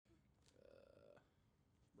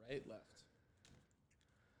Right, left.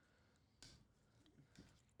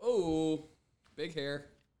 Oh, big hair.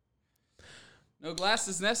 No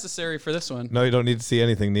glasses necessary for this one. No, you don't need to see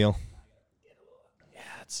anything, Neil. Yeah,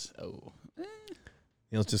 it's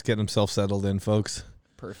Neil's just getting himself settled in, folks.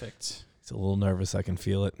 perfect. He's a little nervous. I can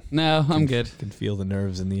feel it. No, I'm good. I can feel the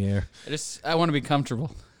nerves in the air. I want to be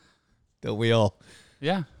comfortable. Don't we all?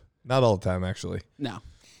 Yeah. Not all the time, actually. No.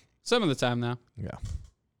 Some of the time, though. Yeah.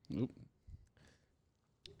 Oop.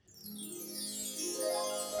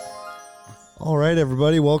 All right,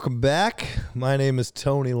 everybody. Welcome back. My name is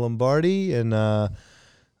Tony Lombardi, and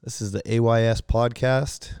this is the AYS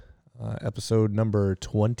podcast, episode number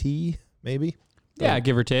 20, maybe? Yeah,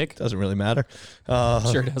 give or take. Doesn't really matter.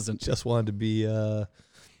 Sure doesn't. Just wanted to be,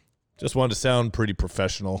 just wanted to sound pretty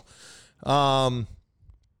professional. So,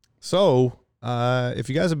 if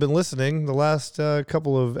you guys have been listening, the last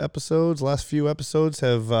couple of episodes, last few episodes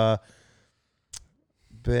have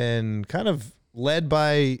been kind of led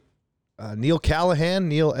by Neil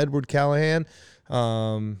Edward Callahan.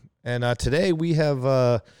 And today we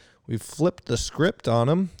have we've flipped the script on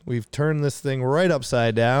him. We've turned this thing right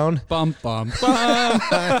upside down. Bum, bum, bum.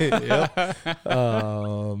 Yep.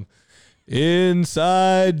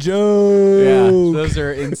 Inside jokes. Yeah, those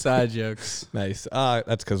are inside jokes. Nice.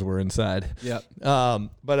 That's because we're inside. Yep.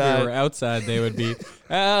 But If we were outside, they would be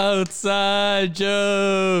outside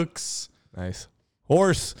jokes. Nice.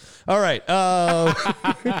 Horse. All right.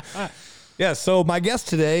 Yeah, so my guest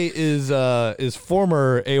today is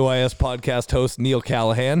former AYS podcast host Neil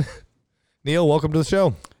Callahan. Neil, welcome to the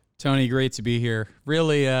show. Tony, great to be here.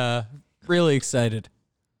 Really excited.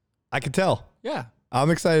 I can tell. Yeah. I'm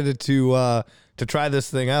excited to try this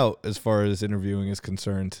thing out as far as interviewing is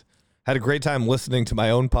concerned. Had a great time listening to my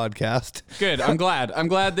own podcast. Good. I'm glad. I'm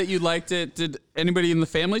glad that you liked it. Did anybody in the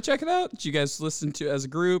family check it out? Did you guys listen to it as a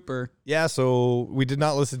group or? Yeah, so we did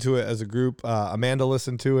not listen to it as a group. Amanda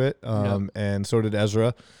listened to it, and so did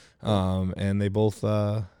Ezra, and they both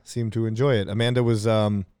seemed to enjoy it. Amanda was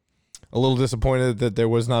a little disappointed that there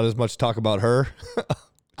was not as much talk about her, which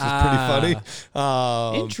is pretty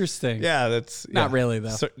funny. Interesting. Yeah, that's Not really,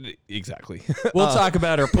 though. Exactly. We'll talk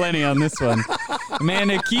about her plenty on this one.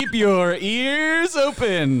 Amanda, keep your ears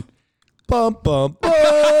open. Bum, bum, bum.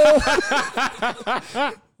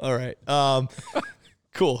 All right.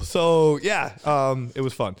 Cool. So, yeah, it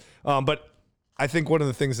was fun. But I think one of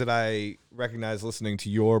the things that I recognized listening to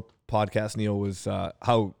your podcast, Neil, was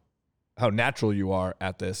how natural you are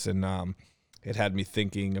at this. And it had me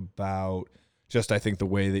thinking about just, I think, the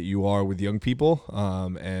way that you are with young people.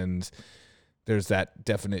 And there's that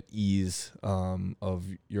definite ease of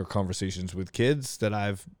your conversations with kids that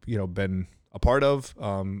I've, been a part of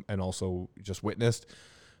and also just witnessed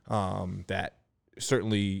that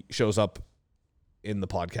certainly shows up in the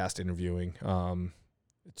podcast interviewing.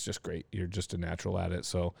 It's just great. You're just a natural at it.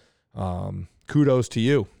 So kudos to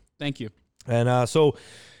you. Thank you. And so,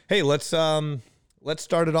 hey, let's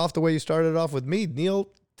start it off the way you started off with me. Neil,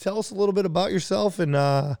 tell us a little bit about yourself and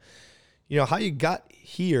how you got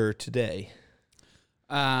here today.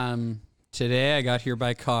 Today I got here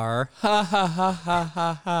by car. Ha ha ha ha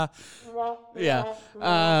ha ha. Yeah.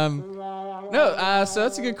 So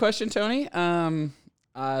that's a good question, Tony.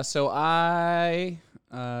 So I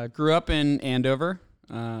grew up in Andover,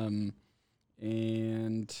 and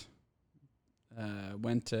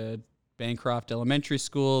went to Bancroft Elementary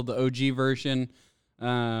School, the OG version.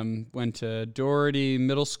 Went to Doherty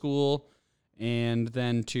Middle School, and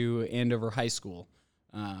then to Andover High School.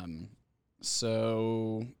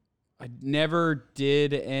 So I never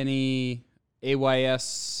did any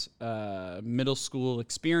AYS middle school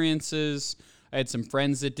experiences. I had some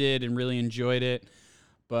friends that did and really enjoyed it,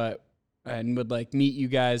 and would meet you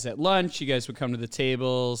guys at lunch. You guys would come to the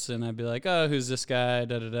tables, and I'd be like, "Oh, who's this guy?"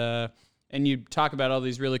 Da da da, and you'd talk about all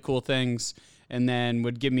these really cool things, and then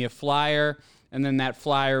would give me a flyer, and then that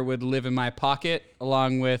flyer would live in my pocket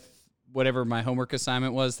along with whatever my homework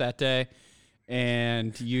assignment was that day.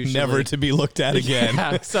 And usually Never to be looked at again.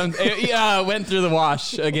 Went through the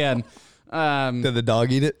wash again. Did the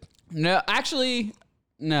dog eat it? No, actually,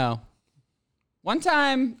 no. One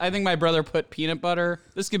time, I think my brother put peanut butter.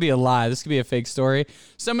 This could be a lie. This could be a fake story.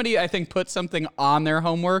 Somebody, I think, put something on their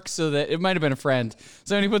homework so that it might have been a friend.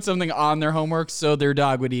 Somebody put something on their homework so their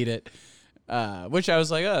dog would eat it. Which I was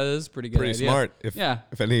like, oh, this is pretty good. Pretty idea. smart. If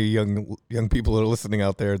any young people are listening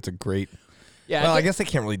out there, it's a great. Yeah. Well, I guess they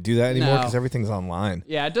can't really do that anymore because everything's online.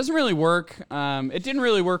 Yeah, it doesn't really work. It didn't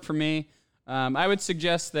really work for me. I would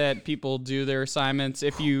suggest that people do their assignments.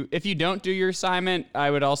 If you don't do your assignment, I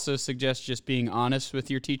would also suggest just being honest with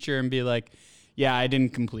your teacher and be like, Yeah, I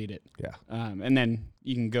didn't complete it. Yeah. And then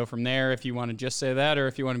you can go from there if you want to just say that, or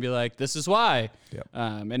if you want to be like, this is why. Yep.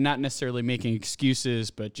 And not necessarily making excuses,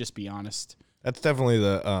 but just be honest. That's definitely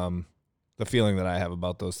the feeling that I have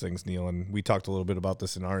about those things, Neil. And we talked a little bit about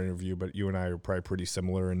this in our interview, but you and I are probably pretty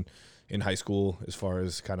similar in high school as far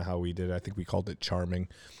as kind of how we did. I think we called it charming.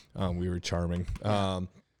 We were charming. Yeah,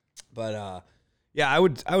 I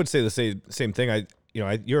would say the same thing.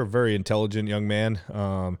 You're a very intelligent young man.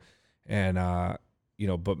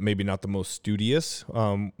 But maybe not the most studious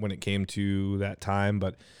when it came to that time.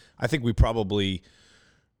 But I think we probably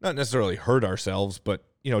not necessarily hurt ourselves, but,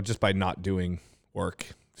 just by not doing work.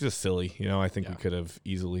 It's just silly. I think we could have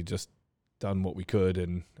easily just done what we could.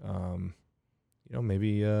 And,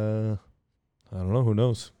 maybe, I don't know. Who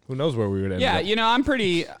knows? Who knows where we would end up? Yeah, I'm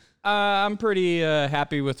pretty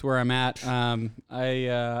happy with where I'm at.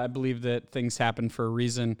 I believe that things happen for a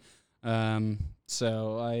reason.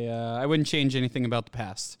 So I wouldn't change anything about the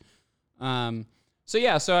past. So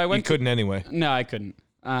I went. You couldn't anyway. No, I couldn't.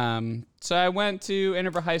 So I went to Ann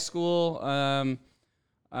Arbor High School.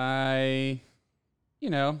 I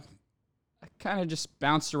kind of just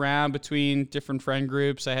bounced around between different friend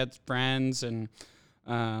groups. I had friends, and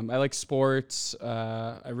I liked sports.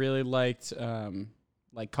 I really liked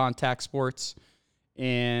contact sports.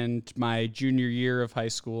 And my junior year of high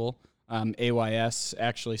school, AYS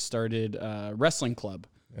actually started a wrestling club,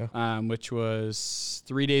 which was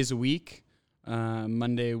 3 days a week,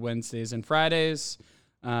 Monday, Wednesdays, and Fridays.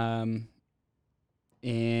 And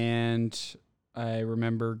I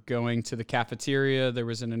remember going to the cafeteria. There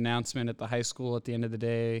was an announcement at the high school at the end of the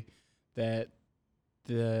day that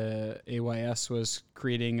the AYS was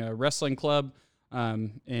creating a wrestling club.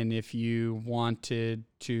 And if you wanted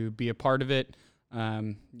to be a part of it,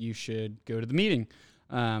 you should go to the meeting.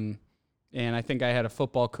 And I think I had a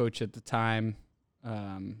football coach at the time.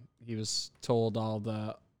 He was told all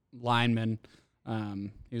the linemen,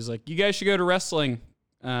 he was like, you guys should go to wrestling.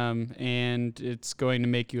 And it's going to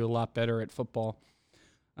make you a lot better at football.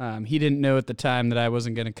 He didn't know at the time that I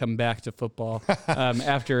wasn't going to come back to football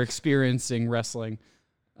after experiencing wrestling.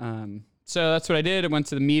 So that's what I did. I went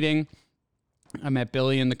to the meeting. I met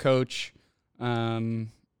Billy and the coach, and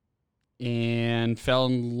fell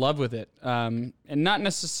in love with it. And not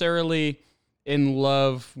necessarily in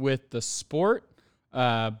love with the sport,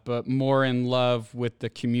 but more in love with the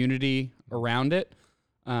community around it.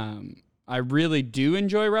 I really do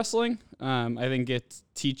enjoy wrestling. I think it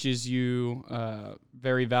teaches you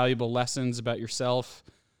very valuable lessons about yourself,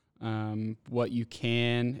 what you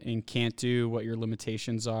can and can't do, what your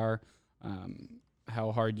limitations are,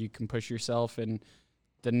 how hard you can push yourself. And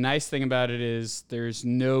the nice thing about it is there's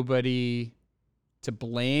nobody to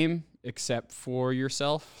blame except for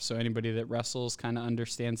yourself. So anybody that wrestles kind of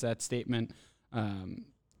understands that statement.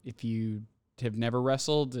 If you have never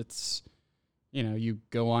wrestled, it's, you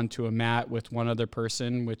go onto a mat with one other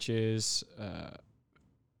person, which is a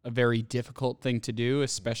very difficult thing to do,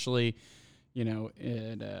 especially, at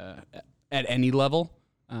any level.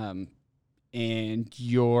 And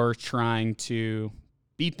you're trying to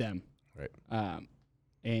beat them. Right.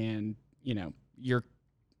 And,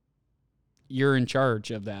 you're in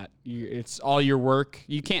charge of that. It's all your work.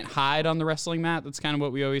 You can't hide on the wrestling mat. That's kind of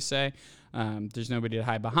what we always say. There's nobody to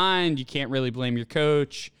hide behind. You can't really blame your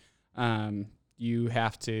coach. You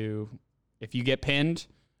have to, if you get pinned,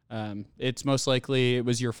 it's most likely it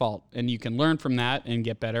was your fault, and you can learn from that and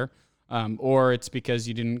get better. Or it's because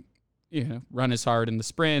you didn't, run as hard in the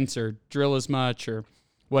sprints or drill as much or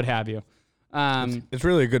what have you. It's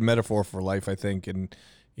really a good metaphor for life, I think. And,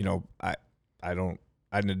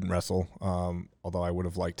 I didn't wrestle, although I would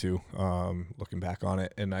have liked to, looking back on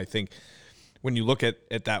it. And I think when you look at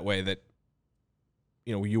it that way, that,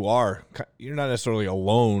 you're not necessarily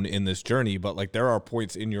alone in this journey, but like there are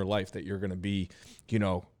points in your life that you're going to be,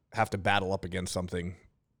 have to battle up against something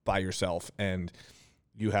by yourself, and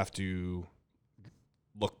you have to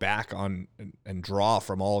look back on and draw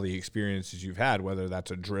from all the experiences you've had, whether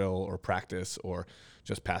that's a drill or practice or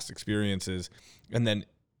just past experiences. And then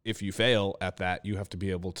if you fail at that, you have to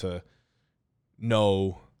be able to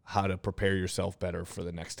know how to prepare yourself better for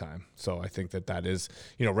the next time. So I think that is,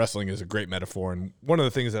 wrestling is a great metaphor. And one of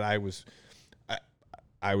the things that I was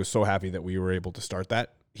so happy that we were able to start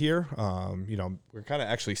that here. We're kind of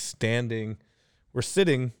actually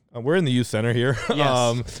we're in the youth center here,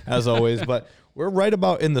 yes. As always, but we're right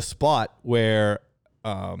about in the spot where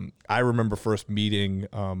I remember first meeting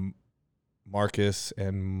Marcus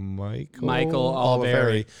and Michael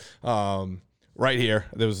Oliveri. Right here.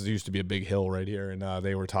 There used to be a big hill right here, and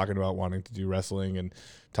they were talking about wanting to do wrestling and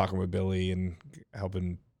talking with Billy and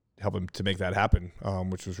helping him to make that happen,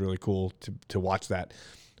 which was really cool to watch that.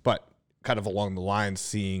 But kind of along the lines,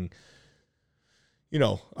 seeing,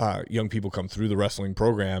 young people come through the wrestling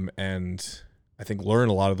program and I think learn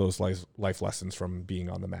a lot of those life lessons from being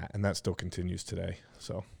on the mat, and that still continues today.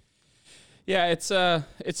 So. Yeah, it's a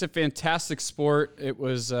fantastic sport. It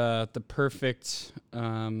was the perfect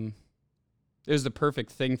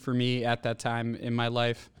thing for me at that time in my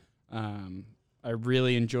life. I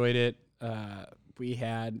really enjoyed it. We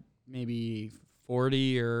had maybe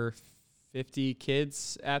 40 or 50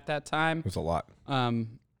 kids at that time. It was a lot.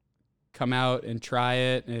 Come out and try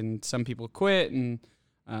it, and some people quit, and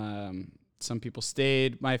some people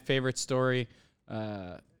stayed. My favorite story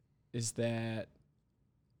is that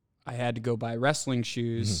I had to go buy wrestling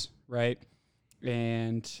shoes, right?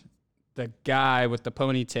 And the guy with the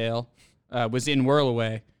ponytail was in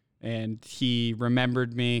Whirlaway, and he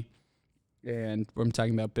remembered me, and I'm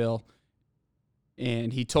talking about Bill.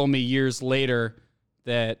 And he told me years later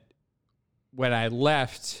that when I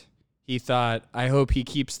left, he thought, I hope he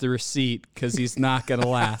keeps the receipt because he's not going to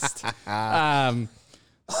last.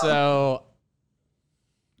 So...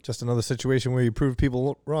 Just another situation where you prove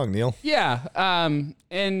people wrong, Neil. Yeah.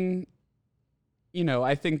 And,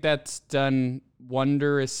 I think that's done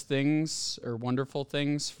wonderful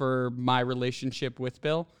things for my relationship with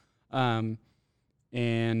Bill. And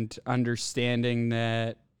understanding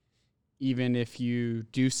that even if you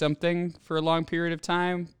do something for a long period of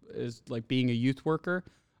time, is like being a youth worker,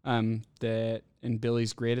 and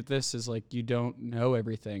Billy's great at this, is like you don't know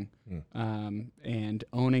everything. And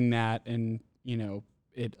owning that, and,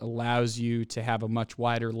 it allows you to have a much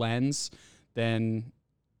wider lens than,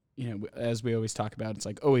 as we always talk about, it's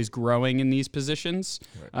like always growing in these positions,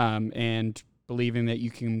 right. And believing that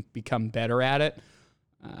you can become better at it.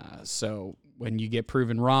 So when you get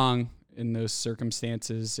proven wrong in those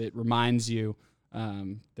circumstances, it reminds you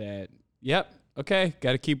that, yep, okay,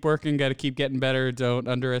 got to keep working, got to keep getting better. Don't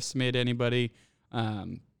underestimate anybody.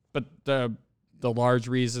 But the large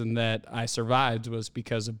reason that I survived was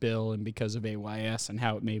because of Bill and because of AYS and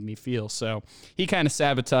how it made me feel. So he kind of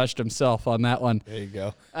sabotaged himself on that one. There you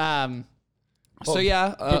go.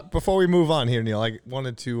 Before we move on here, Neil, I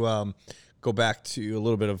wanted to go back to a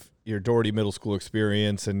little bit of your Doherty Middle School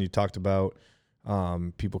experience, and you talked about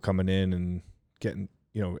people coming in and getting,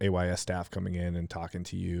 AYS staff coming in and talking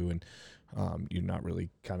to you, and you're not really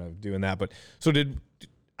kind of doing that. But so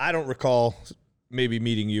I don't recall maybe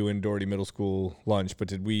meeting you in Doherty Middle School lunch, but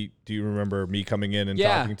do you remember me coming in and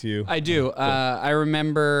talking to you? I do. Cool. I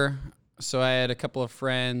remember, so I had a couple of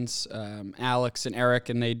friends, Alex and Eric,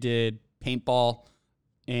 and they did paintball,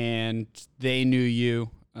 and they knew you.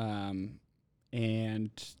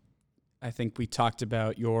 And I think we talked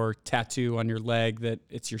about your tattoo on your leg, that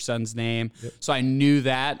it's your son's name. Yep. So I knew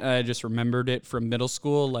that. I just remembered it from middle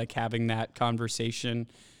school, like having that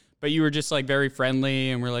conversation. But you were just like very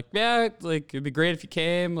friendly, and we're like, yeah, like it'd be great if you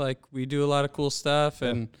came. Like we do a lot of cool stuff,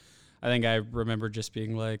 and I think I remember just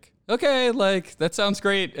being like, okay, like that sounds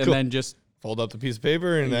great, and then just fold up the piece of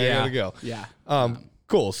paper and there you gotta go. Yeah.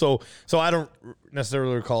 Cool. So I don't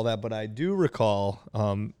necessarily recall that, but I do recall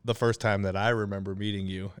the first time that I remember meeting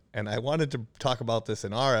you, and I wanted to talk about this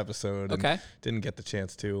in our episode. Okay. And didn't get the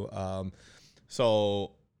chance to.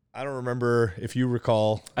 So I don't remember if you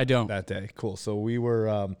recall. I don't. That day. Cool. So we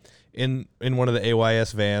were in one of the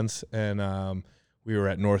AYS vans, and we were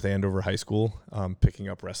at North Andover High School picking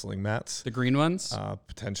up wrestling mats. The green ones?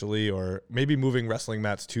 Potentially, or maybe moving wrestling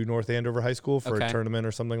mats to North Andover High School for a tournament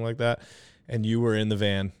or something like that. And you were in the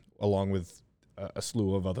van along with a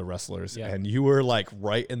slew of other wrestlers. Yeah. And you were like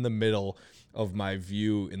right in the middle of my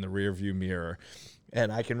view in the rear view mirror.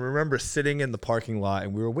 And I can remember sitting in the parking lot,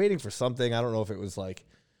 and we were waiting for something. I don't know if it was like,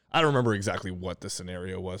 I don't remember exactly what the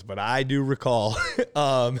scenario was, but I do recall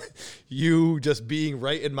you just being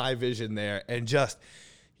right in my vision there, and just,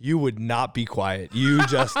 you would not be quiet. You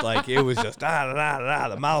just like, it was just,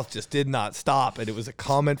 the mouth just did not stop. And it was a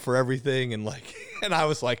comment for everything. And like, and I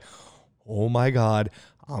was like, oh my God,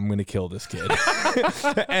 I'm going to kill this kid.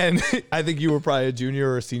 And I think you were probably a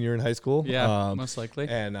junior or a senior in high school. Yeah, most likely.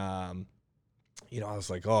 And, I was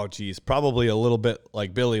like, oh, geez, probably a little bit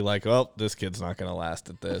like Billy, like, oh, this kid's not going to last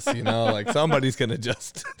at this, like somebody's going to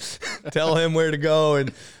just tell him where to go.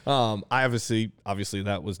 And I obviously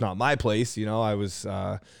that was not my place. I was,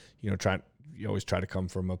 you always try to come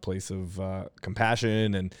from a place of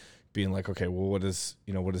compassion and being like, okay, well, what does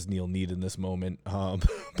Neil need in this moment?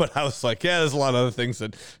 But I was like, yeah, there's a lot of other things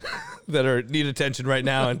that need attention right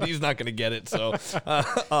now, and he's not going to get it. So,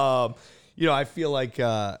 I feel like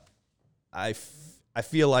I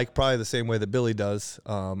feel like probably the same way that Billy does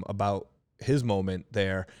about his moment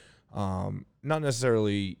there. Not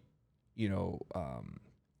necessarily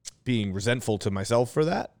being resentful to myself for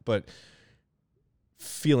that, but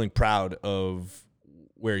feeling proud of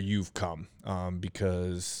where you've come,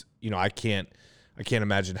 because I can't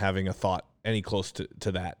imagine having a thought any close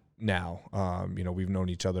to that now. We've known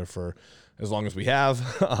each other for as long as we have,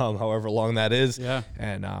 however long that is. Yeah.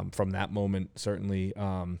 And from that moment, certainly,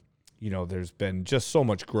 there's been just so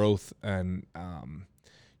much growth, and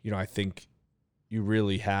I think you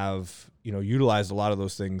really have utilized a lot of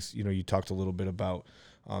those things. You talked a little bit about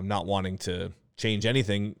not wanting to change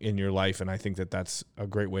anything in your life, and I think that that's a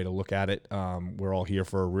great way to look at it. We're all here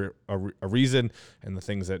for a reason, and the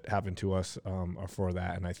things that happen to us are for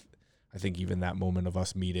that. And I think even that moment of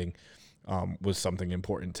us meeting was something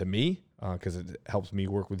important to me, because it helps me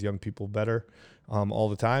work with young people better all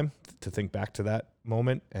the time, to think back to that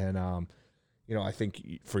moment. And I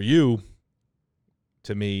think for you,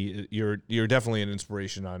 to me, you're definitely an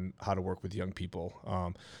inspiration on how to work with young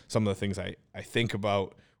people. Some of the things I think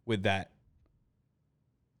about with that,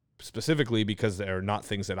 specifically because they're not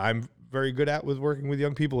things that I'm very good at with working with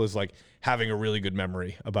young people, is like having a really good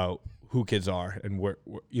memory about who kids are and where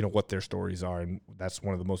what their stories are. And that's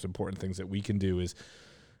one of the most important things that we can do, is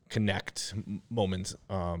connect moments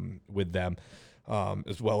with them,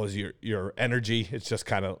 as well as your energy. It's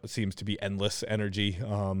just it seems to be endless energy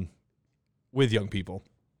with young people.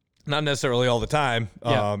 Not necessarily all the time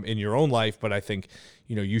in your own life, but I think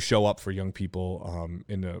you show up for young people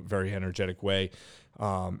in a very energetic way.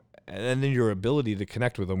 And then your ability to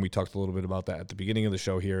connect with them, we talked a little bit about that at the beginning of the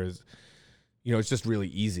show here, is, it's just really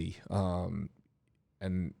easy.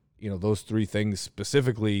 And those three things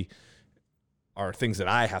specifically are things that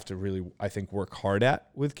I have to really, I think, work hard at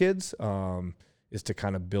with kids, is to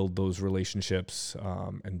kind of build those relationships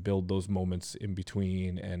and build those moments in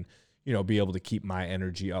between, and, be able to keep my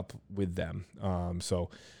energy up with them.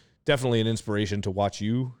 So definitely an inspiration to watch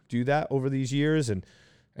you do that over these years, and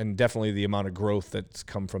definitely the amount of growth that's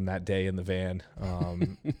come from that day in the van.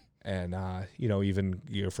 And, even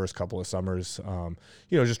your first couple of summers,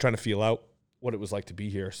 just trying to feel out what it was like to be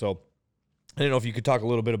here. So I don't know if you could talk a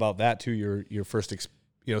little bit about that too, your first,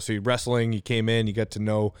 so you're wrestling, you came in, you got to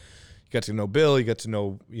know Bill, you got to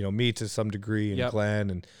know, me to some degree, and Glenn,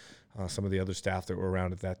 and some of the other staff that were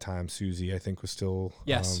around at that time. Susie, I think, was still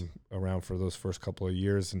around for those first couple of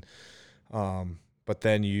years. And, but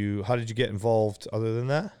then how did you get involved other than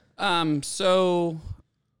that? So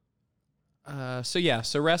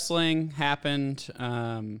wrestling happened.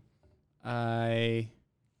 I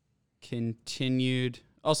continued.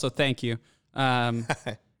 Also, thank you. I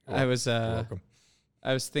was welcome.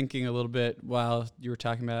 I was thinking a little bit while you were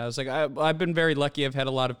talking about it. I was like, I've been very lucky. I've had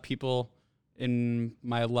a lot of people in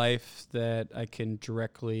my life that I can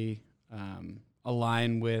directly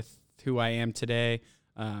align with who I am today.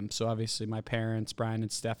 So obviously my parents, Brian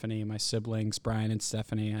and Stephanie, my siblings, Brian and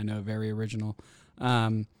Stephanie, I know, very original.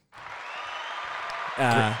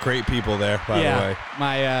 Great people there, by the way.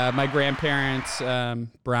 My grandparents,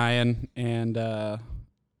 Brian and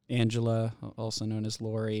Angela, also known as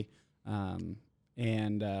Lori,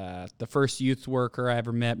 and the first youth worker I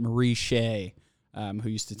ever met, Marie Shea, who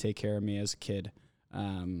used to take care of me as a kid.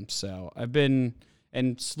 So I've been,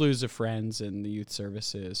 and slews of friends in the youth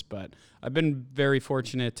services, but I've been very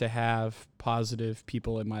fortunate to have positive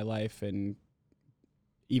people in my life. And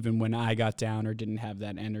even when I got down or didn't have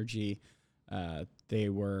that energy, they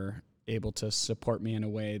were able to support me in a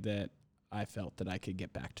way that I felt that I could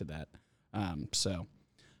get back to that. So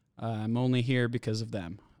I'm only here because of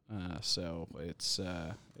them. So it's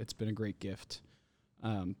been a great gift.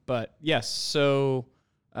 But yes, so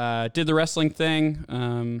did the wrestling thing,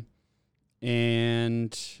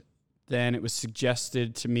 and then it was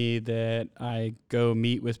suggested to me that I go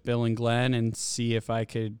meet with Bill and Glenn and see if I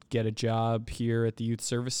could get a job here at the youth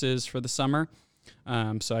services for the summer.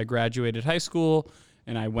 So I graduated high school,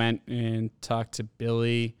 and I went and talked to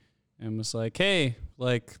Billy and was like, hey,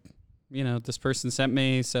 this person sent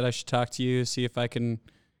me, said I should talk to you, see if I can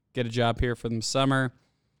get a job here for the summer.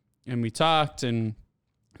 And we talked and,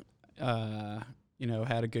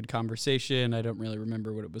 had a good conversation. I don't really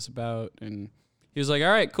remember what it was about. And he was like, all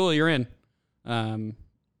right, cool, you're in.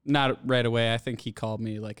 Not right away. I think he called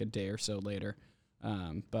me like a day or so later.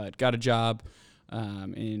 But got a job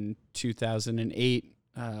in 2008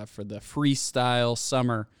 for the freestyle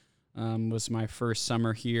summer. Was my first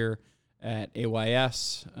summer here at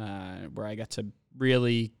AYS, where I got to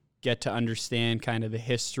really get to understand kind of the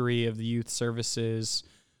history of the youth services,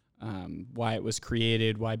 why it was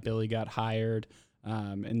created, why Billy got hired.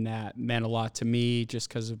 And that meant a lot to me just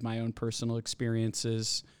because of my own personal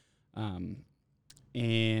experiences.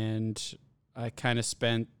 And I kind of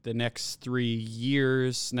spent the next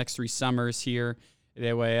 3 summers here at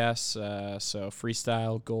AYS. So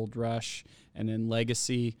freestyle, Gold Rush, and then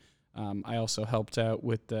Legacy. I also helped out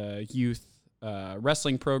with the youth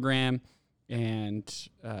wrestling program and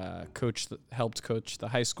helped coach the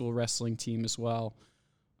high school wrestling team as well.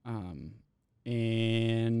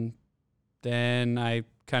 And then I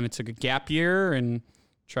kind of took a gap year and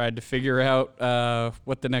tried to figure out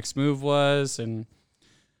what the next move was, and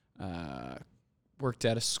worked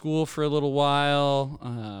at a school for a little while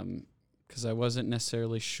because I wasn't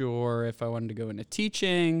necessarily sure if I wanted to go into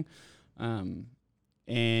teaching.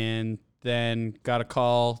 And then got a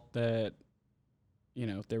call that,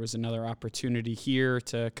 there was another opportunity here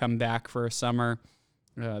to come back for a summer.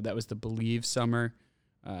 That was the Believe summer.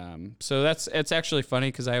 So it's actually funny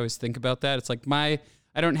because I always think about that. It's like I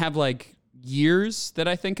don't have like years that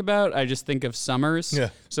I think about. I just think of summers. Yeah.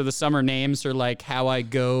 So the summer names are like how I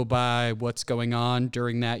go by what's going on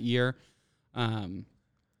during that year. And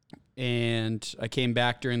I came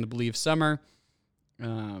back during the Believe summer.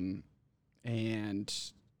 And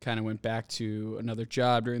kind of went back to another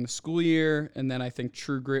job during the school year. And then I think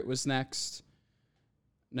True Grit was next.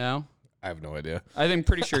 No? I have no idea. I think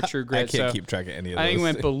pretty sure True Grit. I can't keep track of any of those. I think it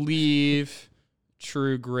went things. Believe,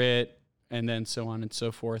 True Grit, and then so on and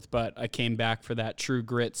so forth. But I came back for that True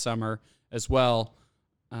Grit summer as well,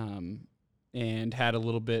 and had a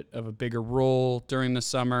little bit of a bigger role during the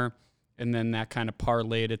summer. And then that kind of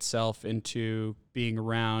parlayed itself into being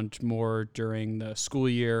around more during the school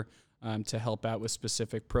year to help out with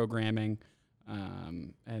specific programming.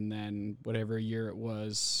 And then whatever year it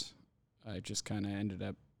was, I just kind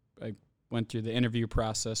of I went through the interview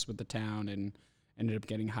process with the town and ended up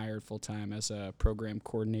getting hired full-time as a program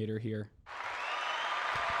coordinator here.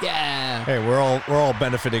 Yeah. Hey, we're all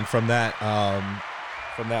benefiting from that.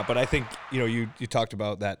 But I think, you talked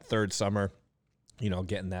about that third summer,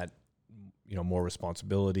 getting that, more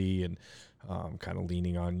responsibility and kind of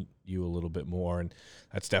leaning on you a little bit more. And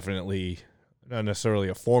that's definitely not necessarily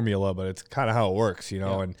a formula, but it's kind of how it works,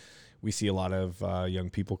 Yeah. And we see a lot of young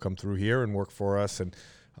people come through here and work for us. And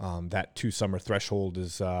that 2 summer threshold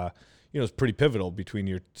is, is pretty pivotal between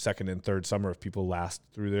your second and third summer. If people last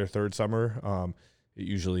through their third summer, it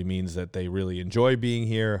usually means that they really enjoy being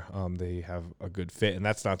here. They have a good fit. And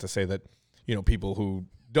that's not to say that, people who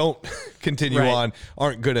don't continue Right. on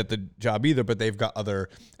aren't good at the job either, but they've got other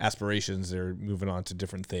aspirations. They're moving on to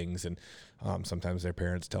different things. And sometimes their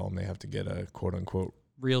parents tell them they have to get a quote unquote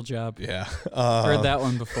Real job. Yeah. Heard that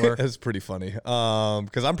one before. It's pretty funny.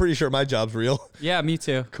 Because I'm pretty sure my job's real. Yeah, me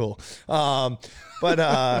too. Cool. But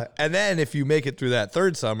and then if you make it through that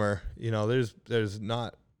third summer, there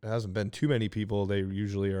hasn't been too many people. They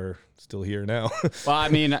usually are still here now. Well, I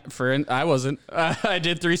mean, I wasn't. I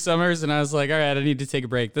did 3 summers, and I was like, all right, I need to take a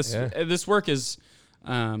break. This work is,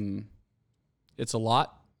 it's a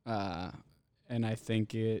lot, and I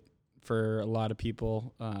think for a lot of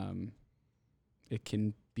people, it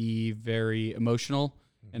can be very emotional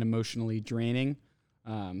and emotionally draining,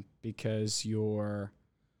 because you're,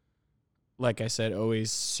 like I said,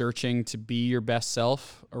 always searching to be your best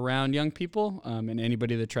self around young people. And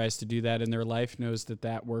anybody that tries to do that in their life knows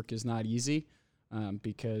that work is not easy,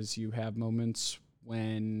 because you have moments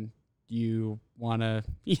when you want to,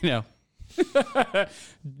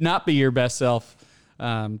 not be your best self.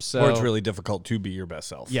 Or it's really difficult to be your best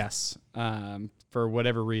self. Yes, for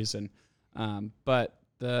whatever reason. But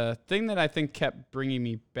the thing that I think kept bringing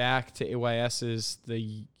me back to AYS is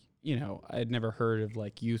I had never heard of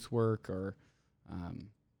like youth work or,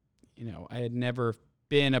 I had never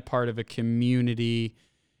been a part of a community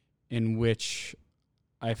in which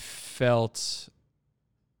I felt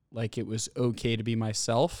like it was okay to be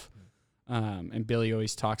myself. And Billy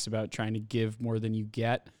always talks about trying to give more than you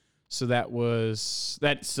get. So that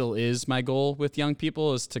still is my goal with young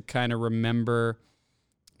people, is to kind of remember,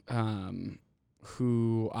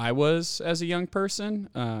 who I was as a young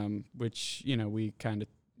person, which, we kind of,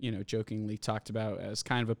 jokingly talked about as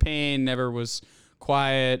kind of a pain, never was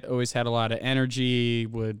quiet, always had a lot of energy,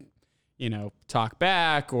 would, talk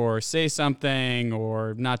back or say something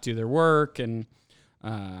or not do their work, and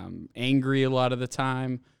angry a lot of the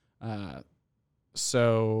time.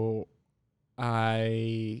 So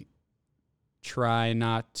I try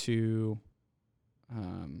not to,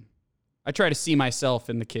 I try to see myself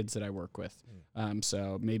in the kids that I work with.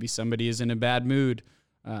 So maybe somebody is in a bad mood.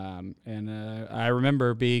 And I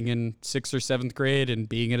remember being in 6th or 7th grade and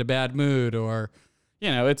being in a bad mood, or,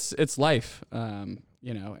 it's life, and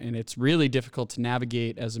it's really difficult to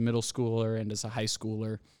navigate as a middle schooler and as a high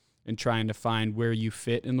schooler and trying to find where you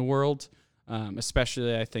fit in the world.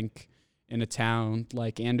 Especially I think in a town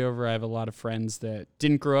like Andover. I have a lot of friends that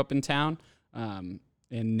didn't grow up in town, and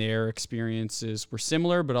their experiences were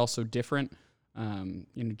similar but also different.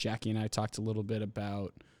 Jackie and I talked a little bit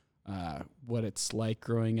about what it's like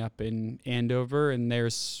growing up in Andover, and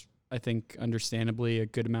there's, I think, understandably a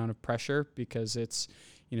good amount of pressure because it's,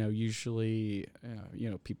 usually,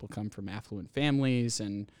 people come from affluent families,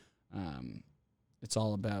 and it's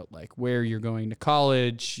all about like where you're going to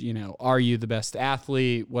college, are you the best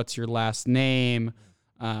athlete? What's your last name?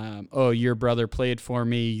 Your brother played for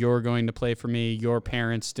me. You're going to play for me. Your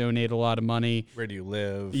parents donate a lot of money. Where do you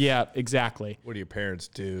live? Yeah, exactly. What do your parents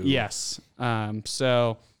do? Yes.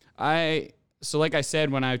 So like I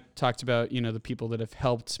said, when I talked about, the people that have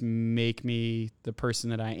helped make me the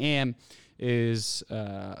person that I am is,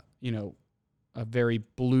 a very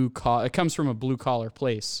blue collar, it comes from a blue collar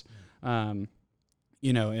place. And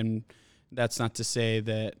that's not to say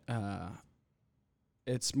that,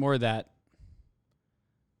 it's more that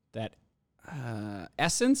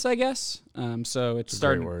essence, I guess. So it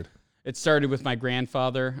started with my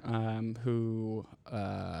grandfather, who,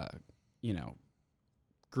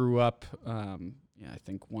 grew up, I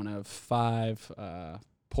think one of 5,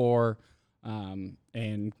 poor,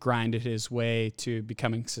 and grinded his way to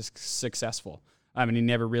becoming successful. He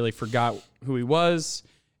never really forgot who he was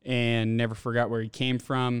and never forgot where he came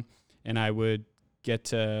from. And I would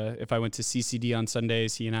if I went to CCD on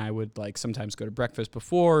Sundays, he and I would like sometimes go to breakfast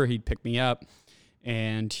before. He'd pick me up,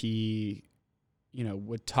 and he,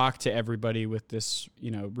 would talk to everybody with this,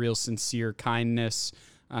 real sincere kindness.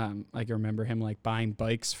 I can remember him like buying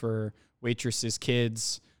bikes for waitresses'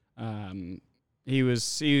 kids. He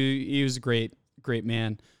was a great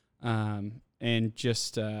man, and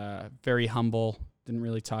just very humble. Didn't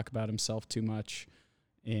really talk about himself too much,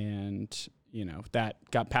 and that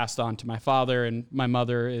got passed on to my father. And my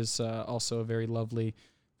mother is also a very lovely,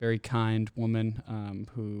 very kind woman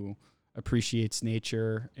who appreciates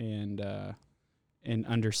nature and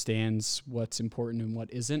understands what's important and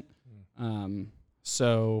what isn't.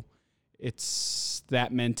 So it's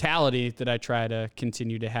that mentality that I try to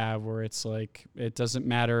continue to have, where it's like, it doesn't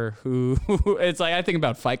matter who, it's like, I think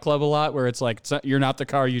about Fight Club a lot, where it's like, you're not the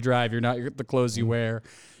car you drive, you're not the clothes you wear,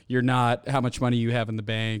 you're not how much money you have in the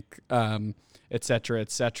bank, et cetera,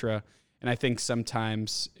 et cetera. And I think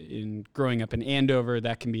sometimes in growing up in Andover,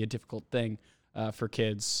 that can be a difficult thing for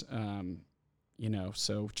kids.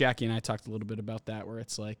 So Jackie and I talked a little bit about that, where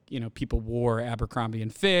it's like, people wore Abercrombie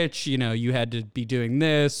and Fitch, you had to be doing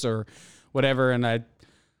this or whatever. And I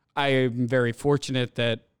am very fortunate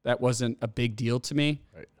that wasn't a big deal to me.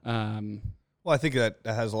 Right. Well, I think that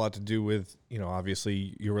has a lot to do with,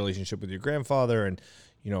 obviously your relationship with your grandfather, and,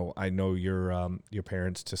 I know your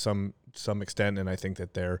parents to some extent, and I think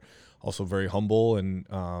that they're also very humble and,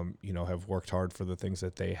 have worked hard for the things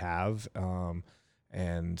that they have.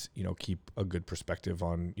 And, keep a good perspective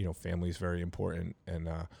on, family is very important, and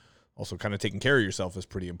also kind of taking care of yourself is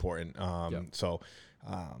pretty important.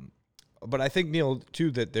 But I think, Neil,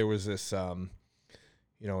 too, that there was this, and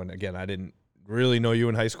again, I didn't really know you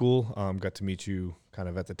in high school, got to meet you kind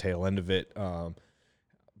of at the tail end of it.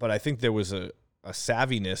 But I think there was a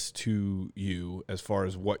savviness to you as far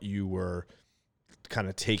as what you were kind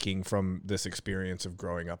of taking from this experience of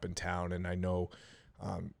growing up in town. And I know,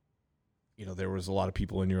 there was a lot of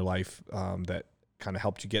people in your life that kind of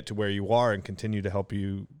helped you get to where you are and continue to help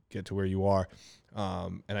you get to where you are.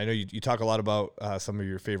 And I know you talk a lot about some of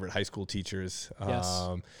your favorite high school teachers. Yes.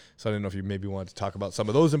 So I don't know if you maybe wanted to talk about some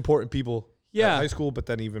of those important people at high school, but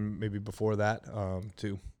then even maybe before that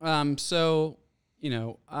too. So,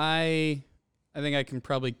 I think I can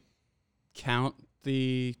probably count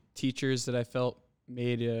the teachers that I felt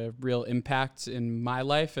made a real impact in my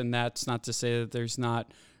life. And that's not to say that there's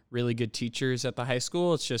not really good teachers at the high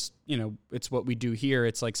school. It's just, it's what we do here.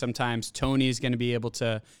 It's like sometimes Tony's going to be able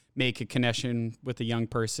to make a connection with a young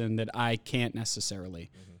person that I can't necessarily.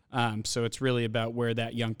 Mm-hmm. So it's really about where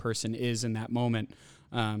that young person is in that moment.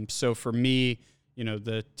 So for me,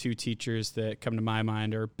 the 2 teachers that come to my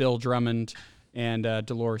mind are Bill Drummond and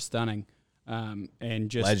Dolores Dunning. And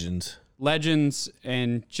just legends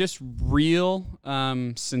and just real,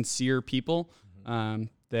 sincere people,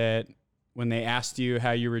 that when they asked you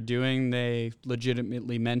how you were doing, they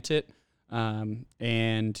legitimately meant it.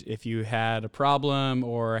 And if you had a problem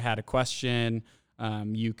or had a question,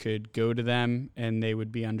 you could go to them and they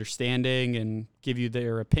would be understanding and give you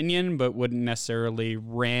their opinion, but wouldn't necessarily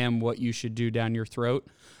ram what you should do down your throat.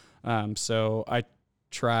 So I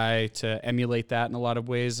try to emulate that in a lot of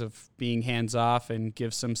ways of being hands off and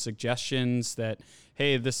give some suggestions that,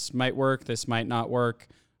 hey, this might work, this might not work.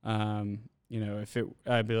 I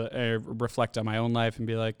reflect on my own life and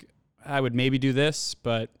be like, I would maybe do this,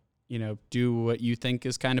 but do what you think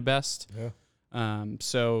is kind of best. Yeah.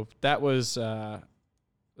 So that was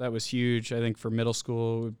huge. I think for middle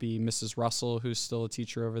school it would be Mrs. Russell, who's still a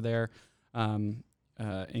teacher over there.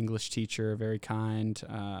 English teacher, very kind.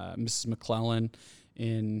 Mrs. McClellan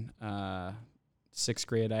in 6th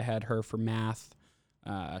grade, I had her for math.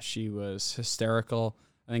 She was hysterical.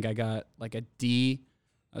 I think I got like a D.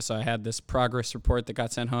 So I had this progress report that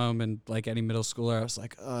got sent home, and like any middle schooler, I was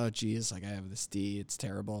like, oh, geez, like I have this D. It's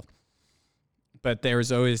terrible. But there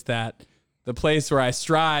was always the place where I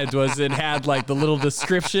strived was it had like the little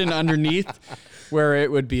description underneath where it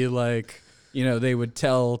would be like, they would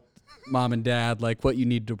tell mom and dad like what you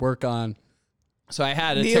need to work on. So I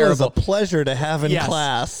had a Neil terrible. is a pleasure to have in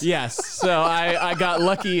class. Yes. So I got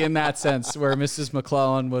lucky in that sense where Mrs.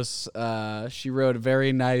 McClellan was, she wrote a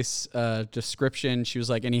very nice description. She was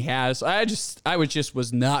like, and he has, I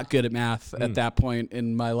was not good at math at that point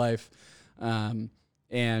in my life.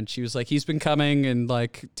 And she was like, he's been coming and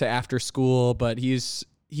like to after school, but he's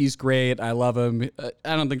great. I love him.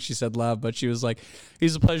 I don't think she said love, but she was like,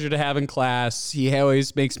 he's a pleasure to have in class. He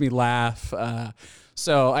always makes me laugh.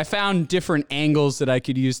 So I found different angles that I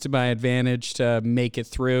could use to my advantage to make it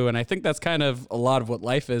through. And I think that's kind of a lot of what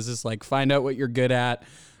life is like find out what you're good at,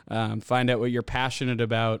 find out what you're passionate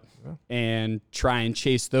about, and try and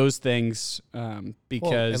chase those things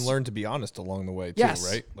because... and learn to be honest along the way too, Yes.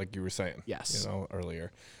 right? Like you were saying Yes.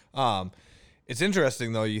 earlier. It's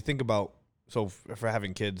interesting though, you think about, so for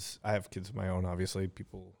having kids, I have kids of my own, obviously.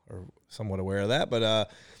 People are somewhat aware of that, but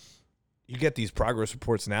you get these progress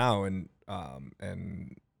reports now and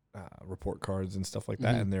report cards and stuff like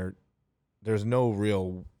that, and there's no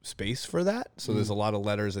real space for that. So there's a lot of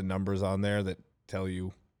letters and numbers on there that tell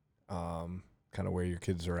you kind of where your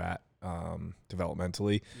kids are at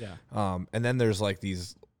developmentally. Yeah. And then there's like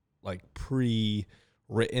these like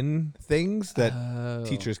pre-written things that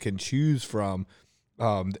teachers can choose from.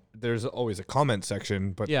 There's always a comment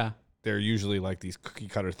section, but they're usually like these cookie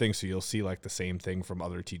cutter things. So you'll see like the same thing from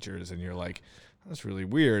other teachers and you're like, that's really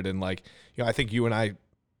weird. And like, I think you and I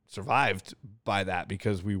survived by that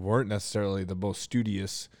because we weren't necessarily the most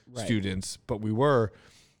studious students, but we were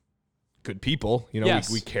good people.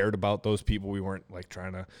 We cared about those people. We weren't like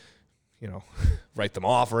trying to, write them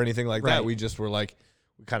off or anything like that. We just were like,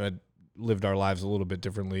 we kind of lived our lives a little bit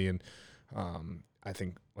differently. And, I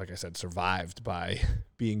think, like I said, survived by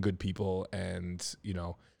being good people and,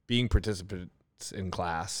 being participants in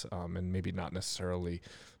class, and maybe not necessarily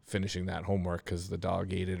finishing that homework because the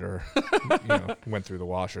dog ate it or went through the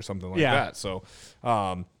wash or something like that. So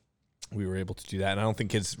we were able to do that. And I don't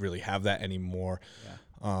think kids really have that anymore.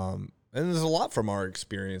 Yeah. And there's a lot from our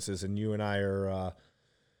experiences. And you and I are,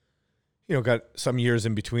 got some years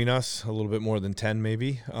in between us, a little bit more than 10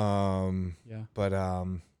 maybe. But,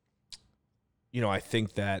 I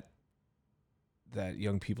think that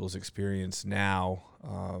young people's experience now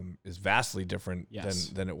is vastly different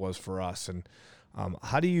than it was for us. And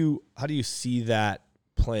how do you see that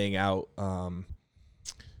playing out? Kind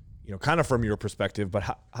of from your perspective, but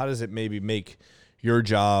how does it maybe make your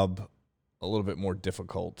job a little bit more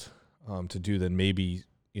difficult to do than maybe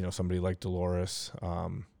somebody like Dolores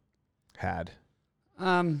had?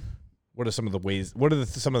 What are some of the ways? What are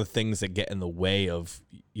some of the things that get in the way of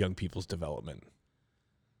young people's development?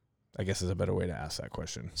 I guess is a better way to ask that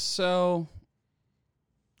question. So,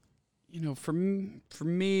 for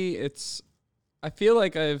me, it's, I feel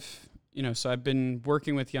like I've been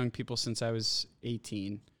working with young people since I was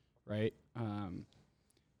 18, right?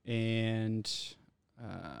 And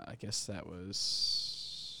I guess that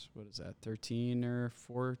was, 13 or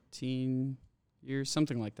 14 years,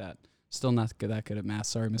 something like that. Still not that good at math.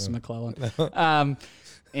 Sorry, Mrs. McClellan.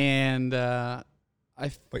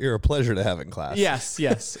 But you're a pleasure to have in class.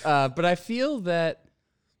 Yes. But I feel that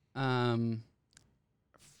for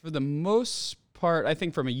the most part, I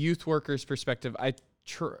think from a youth worker's perspective, I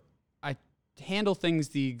handle things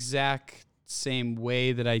the exact same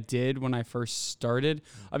way that I did when I first started.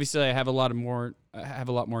 Obviously, I have a lot more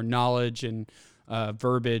knowledge and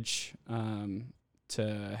verbiage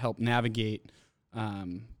to help navigate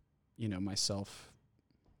myself.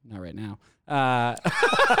 Not right now.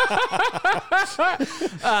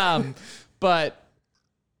 But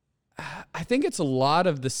I think it's a lot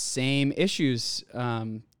of the same issues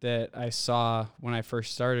that I saw when I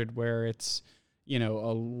first started, where it's, a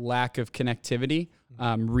lack of connectivity,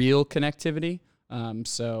 real connectivity.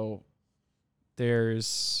 So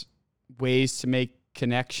there's ways to make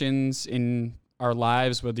connections in our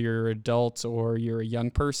lives, whether you're adults or you're a young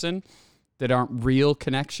person, that aren't real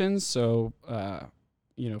connections. So,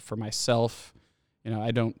 for myself, I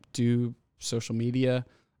don't do social media.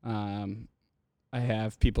 I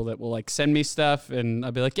have people that will like send me stuff and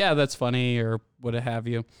I'll be like, yeah, that's funny or what have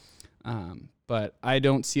you. But I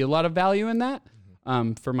don't see a lot of value in that.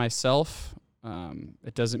 For myself,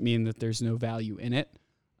 it doesn't mean that there's no value in it.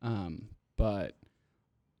 But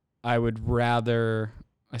I would rather,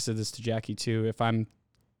 I said this to Jackie too, if I'm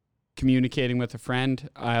communicating with a friend,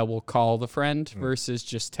 I will call the friend versus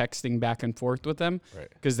just texting back and forth with them,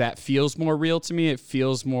 because that feels more real to me. It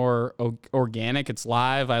feels more organic. It's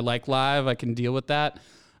live. I like live. I can deal with that.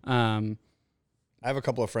 I have a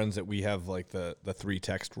couple of friends that we have like the 3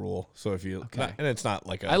 text rule. So if you, and it's not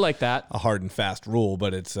like I like that, a hard and fast rule,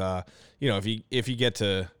 but it's if you get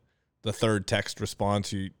to the 3rd text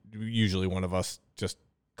response, usually one of us just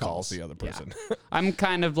calls the other person. Yeah. I'm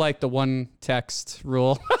kind of like the 1 text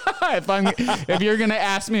rule. If you're gonna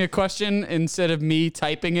ask me a question, instead of me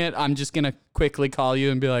typing it, I'm just gonna quickly call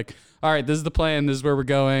you and be like, all right, this is the plan, this is where we're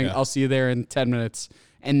going. I'll see you there in 10 minutes.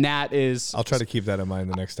 And that is, I'll try to keep that in mind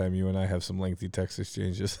the next time you and I have some lengthy text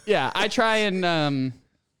exchanges. Yeah, I try and I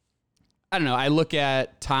don't know, I look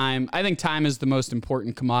at time. I think time is the most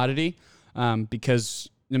important commodity, because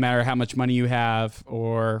no matter how much money you have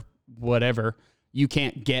or whatever, you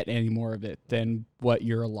can't get any more of it than what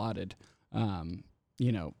you're allotted.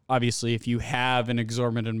 Obviously if you have an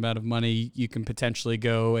exorbitant amount of money, you can potentially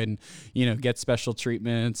go and, get special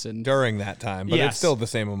treatments and during that time, but it's still the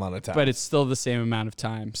same amount of time. But it's still the same amount of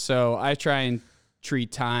time. So I try and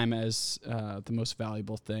treat time as the most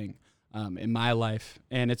valuable thing in my life,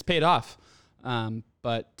 and it's paid off.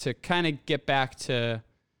 But to kind of get back to,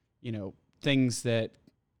 things that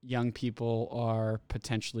young people are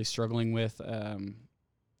potentially struggling with,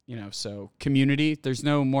 so community, there's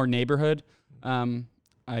no more neighborhood.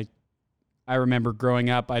 I remember growing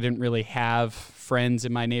up, I didn't really have friends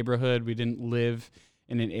in my neighborhood. We didn't live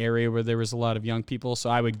in an area where there was a lot of young people. So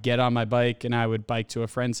I would get on my bike and I would bike to a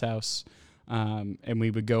friend's house, and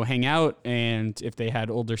we would go hang out. And if they had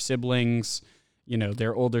older siblings,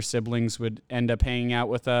 their older siblings would end up hanging out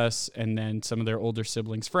with us, and then some of their older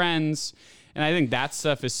siblings' friends. And I think that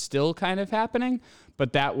stuff is still kind of happening,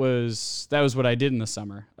 but that was what I did in the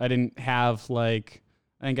summer. I didn't have I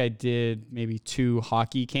think I did maybe 2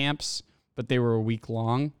 hockey camps, but they were a week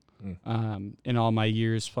long in all my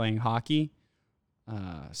years playing hockey.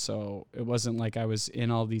 So it wasn't like I was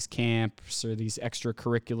in all these camps or these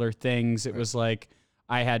extracurricular things. It was like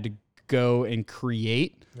I had to go and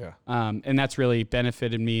create. Yeah. And that's really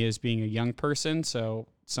benefited me as being a young person. So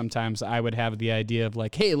sometimes I would have the idea of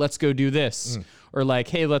like, hey, let's go do this, or like,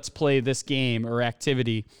 hey, let's play this game or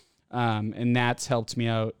activity. And that's helped me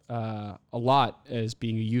out a lot as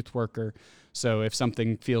being a youth worker. So if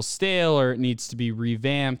something feels stale or it needs to be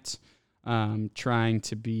revamped, trying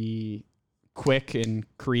to be quick and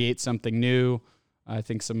create something new. I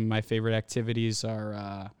think some of my favorite activities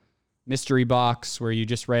are mystery box, where you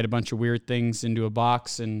just write a bunch of weird things into a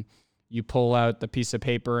box and you pull out the piece of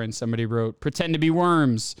paper and somebody wrote pretend to be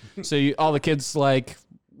worms. So all the kids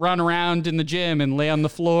run around in the gym and lay on the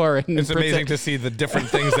floor. And it's amazing to see the different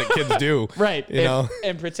things that kids do. Right.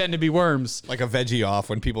 And pretend to be worms. Like a veggie off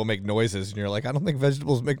when people make noises and you're like, I don't think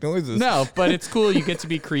vegetables make noises. No, but it's cool. You get to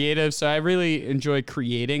be creative. So I really enjoy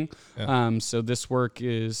creating. Yeah. So this work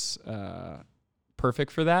is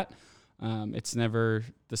perfect for that. It's never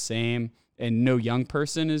the same, and no young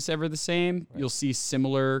person is ever the same. Right. You'll see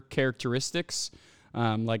similar characteristics.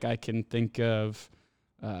 Like I can think of,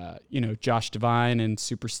 Josh Devine and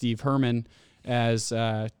Super Steve Herman as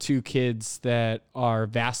 2 kids that are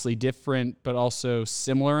vastly different, but also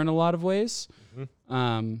similar in a lot of ways.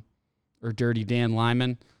 Or Dirty Dan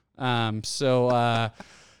Lyman. So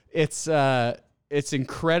it's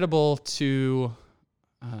incredible to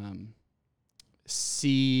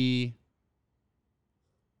see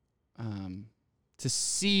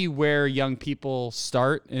where young people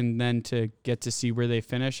start and then to get to see where they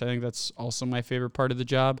finish. I think that's also my favorite part of the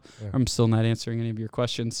job. Yeah. I'm still not answering any of your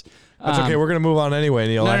questions. That's okay. We're going to move on anyway,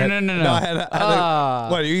 Neil. No.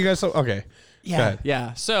 What, are you guys? Okay.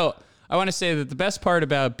 Yeah. So I want to say that the best part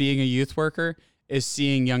about being a youth worker is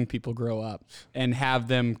seeing young people grow up and have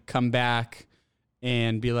them come back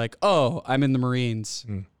and be like, oh, I'm in the Marines.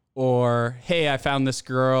 Or, hey, I found this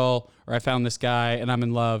girl or I found this guy and I'm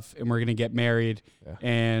in love and we're going to get married. Yeah.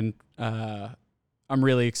 And I'm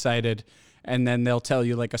really excited. And then they'll tell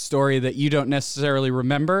you a story that you don't necessarily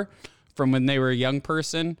remember from when they were a young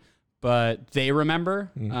person, but they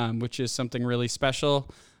remember, which is something really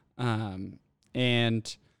special. And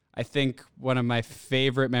I think one of my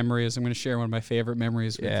favorite memories, I'm going to share one of my favorite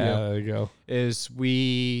memories with you. Yeah, there you go. Is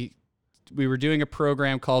we we were doing a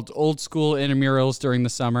program called Old School Intramurals during the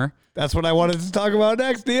summer. That's what I wanted to talk about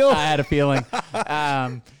next, Neil. I had a feeling.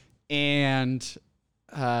 And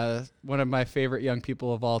one of my favorite young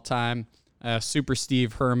people of all time, Super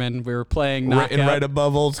Steve Herman. We were playing Knockout. Right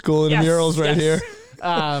above Old School Intramurals right here.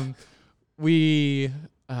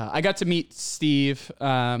 I got to meet Steve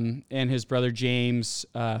and his brother James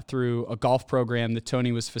through a golf program that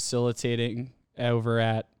Tony was facilitating over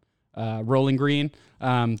at Rolling Green.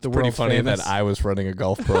 The Pretty funny famous. that I was running a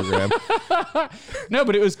golf program. No,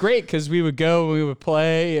 but it was great because we would go, we would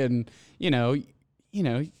play, and you know,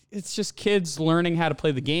 it's just kids learning how to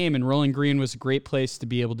play the game. And Rolling Green was a great place to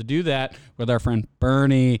be able to do that with our friend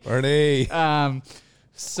Bernie.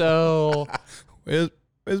 So where's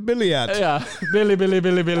Billy at? Yeah, Billy.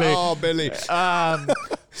 Oh, Billy.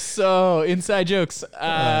 So inside jokes. So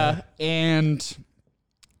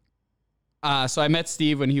I met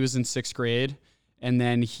Steve when he was in 6th grade, and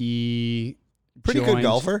then he Pretty good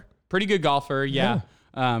golfer. Pretty good golfer, yeah.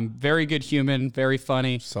 Very good human, very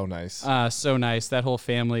funny. So nice. So nice. That whole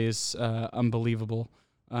family is unbelievable.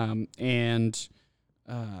 And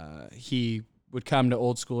he would come to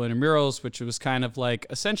Old School Intramurals, which was kind of like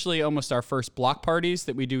essentially almost our first block parties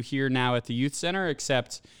that we do here now at the youth center,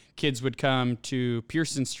 except kids would come to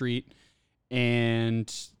Pearson Street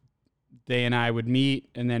and they and I would meet,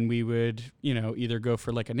 and then we would, either go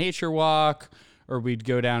for like a nature walk, or we'd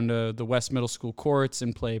go down to the West Middle School courts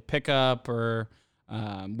and play pickup or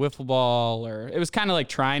wiffle ball, or it was kind of like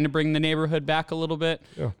trying to bring the neighborhood back a little bit.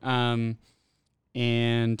 Yeah.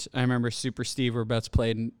 And I remember Super Steve, we're about to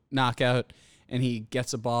play Knockout, and he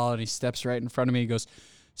gets a ball and he steps right in front of me. He goes,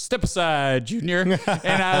 "Step aside, Junior."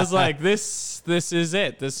 And I was like, this is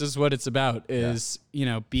it. This is what it's about, is,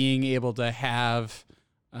 being able to have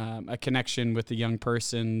a connection with a young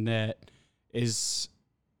person that is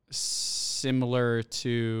similar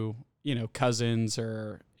to, cousins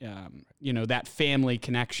or, that family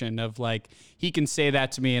connection of like, he can say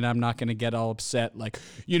that to me and I'm not going to get all upset. Like,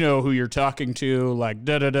 who you're talking to, like,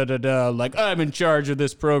 like, I'm in charge of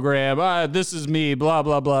this program. This is me, blah,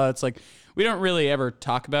 blah, blah. It's like, we don't really ever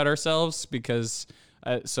talk about ourselves because,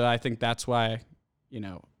 so I think that's why,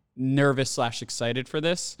 nervous / excited for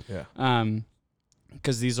this. Yeah.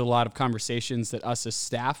 Because these are a lot of conversations that us as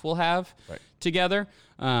staff will have together,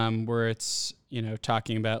 where it's,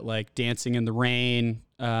 talking about like dancing in the rain,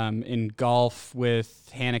 in golf with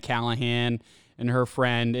Hannah Callahan and her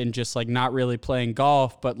friend, and just like not really playing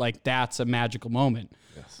golf, but like that's a magical moment.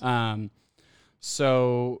 Yes.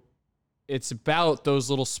 So it's about those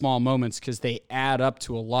little small moments because they add up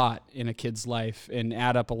to a lot in a kid's life and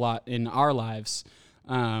add up a lot in our lives,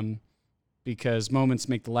 because moments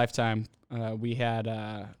make the lifetime. We had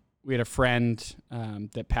a friend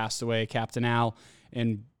that passed away, Captain Al,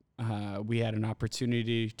 and we had an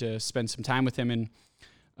opportunity to spend some time with him, and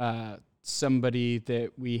somebody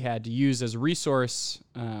that we had to use as a resource,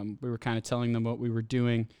 we were kind of telling them what we were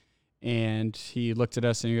doing, and he looked at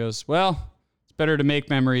us and he goes, "Well, it's better to make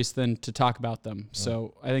memories than to talk about them." Yeah.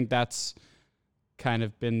 So I think that's kind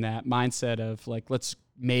of been that mindset of like, let's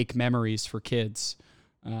make memories for kids.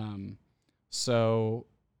 So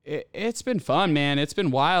it's been fun, man. It's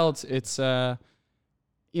been wild. It's,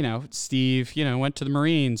 Steve, went to the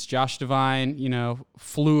Marines. Josh Devine,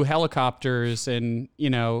 flew helicopters, and,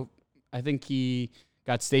 I think he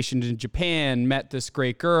got stationed in Japan, met this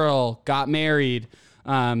great girl, got married.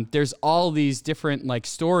 There's all these different like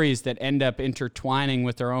stories that end up intertwining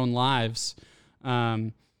with their own lives.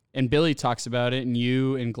 And Billy talks about it, and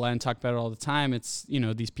you and Glenn talk about it all the time. It's,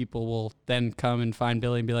 these people will then come and find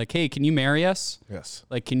Billy and be like, "Hey, can you marry us?" Yes.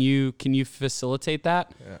 Like, can you facilitate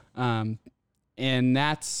that? Yeah. And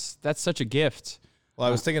that's such a gift. Well,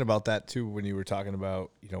 I was thinking about that too when you were talking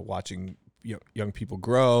about, watching young people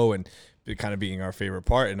grow and kind of being our favorite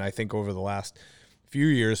part. And I think over the last few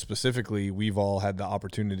years specifically, we've all had the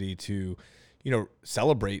opportunity to,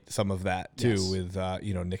 celebrate some of that too. Yes. With,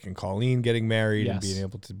 Nick and Colleen getting married. Yes. And being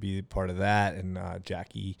able to be part of that, and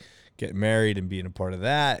Jackie getting married and being a part of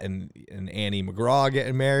that, and Annie McGraw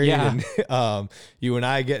getting married. Yeah. And you and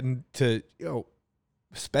I getting to,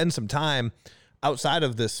 spend some time outside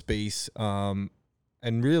of this space, and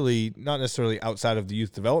really not necessarily outside of the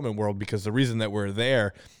youth development world, because the reason that we're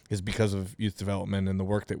there is because of youth development and the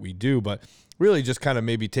work that we do, but really just kind of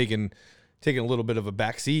maybe taking a little bit of a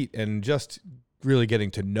back seat and just really getting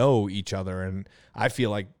to know each other. And I feel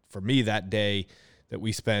like for me that day that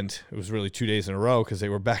we spent, it was really 2 days in a row because they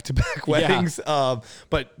were back-to-back weddings. Yeah.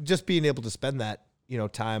 But just being able to spend that,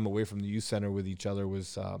 time away from the youth center with each other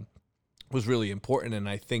was was really important. And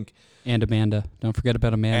I think, And Amanda. Don't forget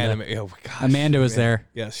about Amanda. oh my gosh, Amanda was there.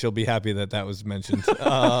 Yeah, she'll be happy that was mentioned.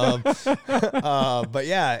 But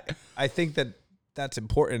yeah, I think that's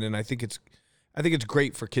important, and I think it's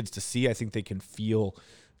great for kids to see. I think they can feel,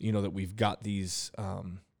 that we've got these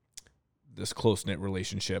this close knit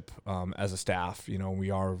relationship as a staff. We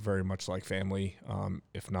are very much like family,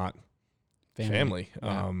 if not family.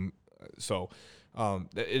 Yeah. So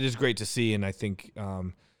it is great to see, and I think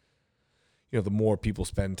the more people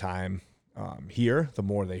spend time here, the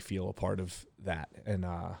more they feel a part of that. And,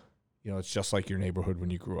 it's just like your neighborhood when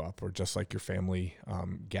you grew up, or just like your family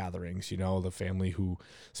gatherings. The family who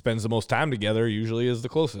spends the most time together usually is the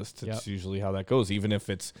closest. It's usually how that goes. Even if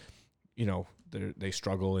it's, they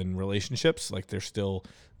struggle in relationships, like they're still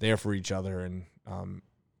there for each other and,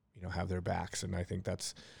 have their backs. And I think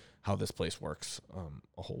that's how this place works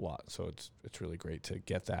a whole lot. So it's really great to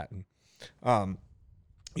get that. And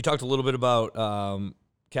you talked a little bit about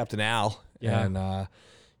Captain Al, and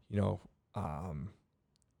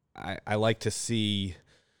I like to see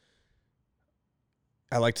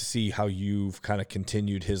how you've kind of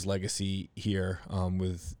continued his legacy here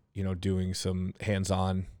with doing some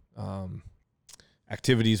hands-on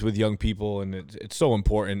activities with young people, and it's so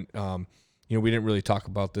important. We didn't really talk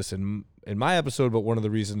about this in my episode, but one of the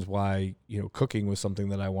reasons why cooking was something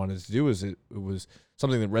that I wanted to do is it was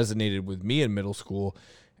something that resonated with me in middle school.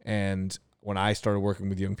 And when I started working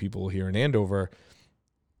with young people here in Andover,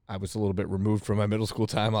 I was a little bit removed from my middle school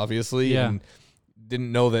time, obviously, and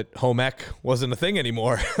didn't know that home ec wasn't a thing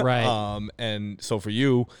anymore. Right. And so for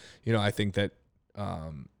you, I think that,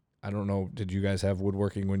 I don't know, did you guys have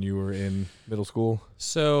woodworking when you were in middle school?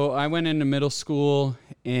 So I went into middle school,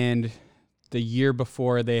 and the year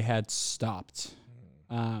before they had stopped.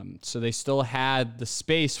 So they still had the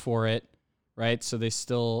space for it, right? So they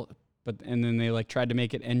still... and then they tried to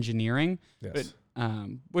make it engineering, yes.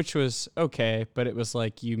 Which was okay, but it was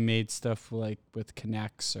you made stuff with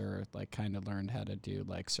Connects, or kind of learned how to do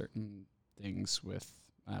certain things with,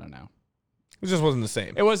 I don't know. It just wasn't the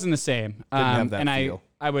same. It wasn't the same. Didn't have that and feel.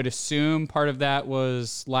 I would assume part of that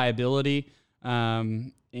was liability,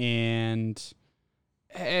 and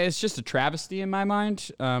it's just a travesty in my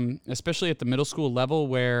mind, especially at the middle school level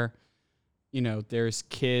where, there's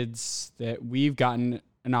kids that we've gotten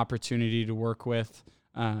an opportunity to work with,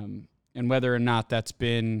 and whether or not that's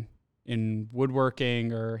been in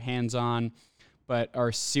woodworking or hands-on, but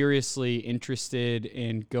are seriously interested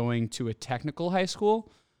in going to a technical high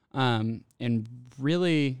school. And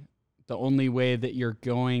really the only way that you're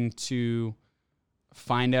going to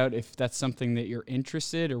find out if that's something that you're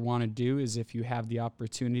interested or want to do is if you have the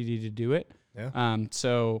opportunity to do it. Yeah.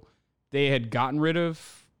 So they had gotten rid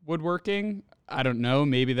of woodworking. I don't know.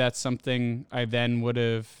 Maybe that's something I then would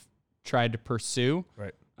have tried to pursue.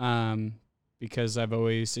 Right. Because I've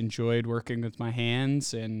always enjoyed working with my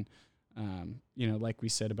hands, and, like we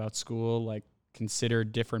said about school, consider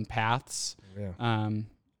different paths. Yeah.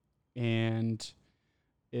 And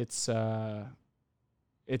it's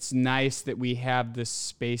nice that we have this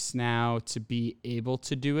space now to be able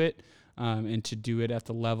to do it, and to do it at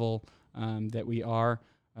the level that we are.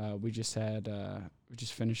 We just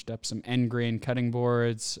finished up some end grain cutting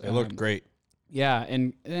boards. They looked great. Yeah,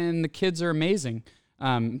 and the kids are amazing.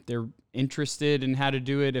 They're interested in how to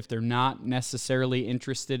do it. If they're not necessarily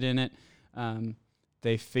interested in it,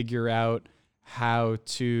 they figure out how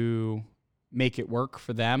to make it work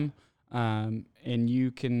for them. And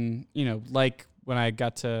you can, when I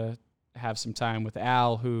got to have some time with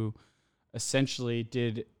Al, who essentially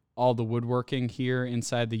did all the woodworking here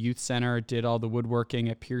inside the youth center, did all the woodworking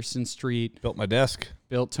at Pearson Street. Built my desk.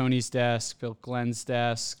 Built Tony's desk, built Glenn's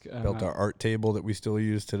desk. Built our art table that we still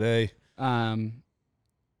use today.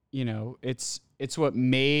 It's what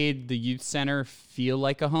made the youth center feel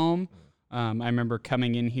like a home. I remember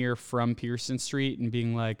coming in here from Pearson Street and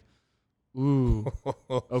being like, ooh,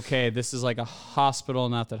 okay, this is like a hospital.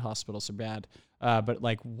 Not that hospitals are bad, but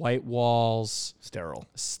white walls.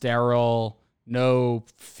 Sterile, no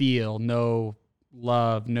feel, no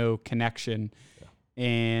love, no connection. Yeah.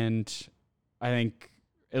 And I think,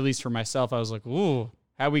 at least for myself, I was like, ooh,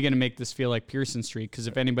 how are we going to make this feel like Pearson Street? Because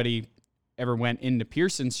if anybody ever went into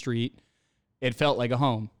Pearson Street, it felt like a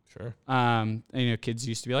home. Sure. Kids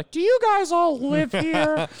used to be like, do you guys all live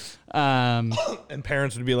here? And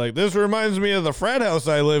parents would be like, this reminds me of the frat house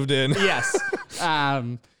I lived in. Yes.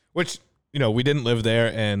 Which, we didn't live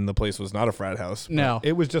there, and the place was not a frat house. No.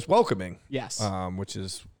 It was just welcoming. Yes. Which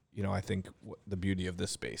is, I think the beauty of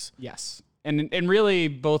this space. Yes. And really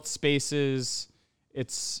both spaces,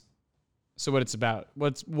 so what it's about.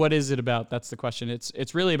 What is it about? That's the question.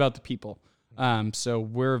 It's really about the people. So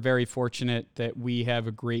we're very fortunate that we have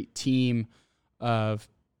a great team of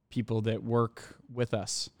people that work with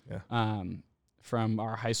us, from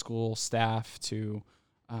our high school staff to,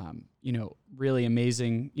 really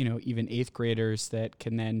amazing, even 8th graders that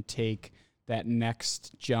can then take that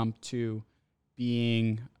next jump to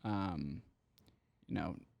being,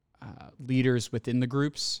 leaders within the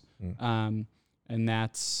groups. And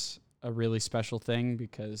that's a really special thing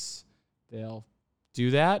because they'll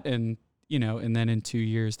do that and then in 2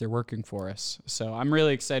 years they're working for us. So I'm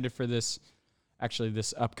really excited for this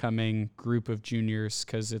upcoming group of juniors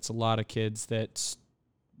because it's a lot of kids that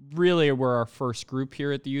really were our first group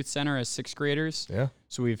here at the youth center as 6th graders. Yeah.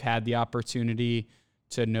 So we've had the opportunity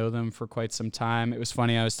to know them for quite some time. It was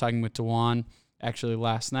funny. I was talking with Dewan actually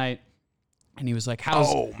last night and he was like,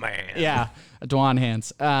 oh man. Yeah. Dewan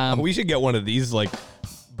Hands. We should get one of these like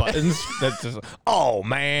buttons that's just, oh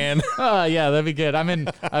man. Yeah, that'd be good. I'm in.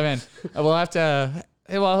 We'll have to.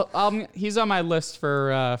 He's on my list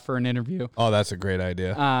for an interview. Oh, that's a great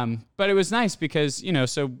idea. But it was nice because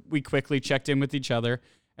so we quickly checked in with each other,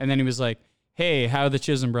 and then he was like, "Hey, how are the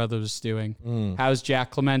Chisholm brothers doing? How's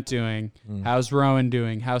Jack Clement doing? How's Rowan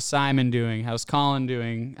doing? How's Simon doing? How's Colin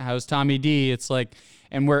doing? How's Tommy D?" It's like,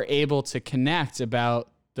 and we're able to connect about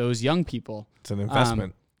those young people. It's an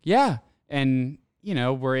investment. Yeah, and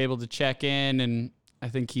we're able to check in and. I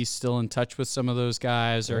think he's still in touch with some of those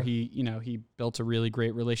guys, or he built a really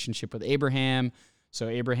great relationship with Abraham. So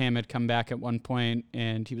Abraham had come back at one point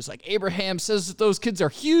and he was like, Abraham says that those kids are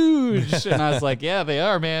huge. And I was like, yeah, they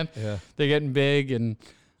are, man. Yeah. They're getting big. And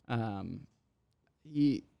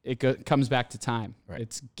comes back to time. Right.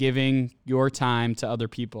 It's giving your time to other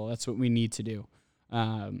people. That's what we need to do.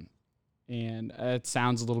 And it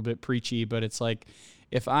sounds a little bit preachy, but it's like,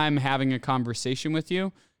 if I'm having a conversation with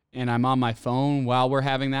you, and I'm on my phone while we're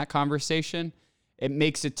having that conversation, it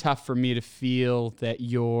makes it tough for me to feel that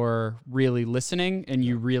you're really listening and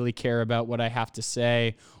you really care about what I have to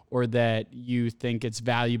say or that you think it's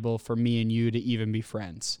valuable for me and you to even be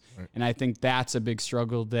friends. Right. And I think that's a big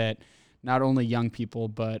struggle that not only young people,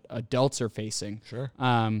 but adults are facing. Sure.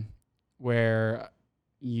 Where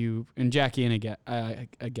you and Jackie and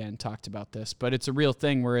again talked about this, but it's a real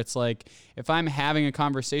thing where it's like, if I'm having a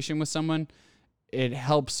conversation with someone, it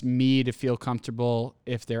helps me to feel comfortable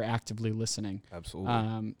if they're actively listening.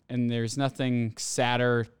 Absolutely. And there's nothing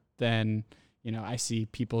sadder than, I see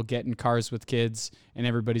people get in cars with kids and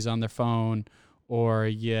everybody's on their phone, or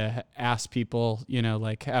you ask people,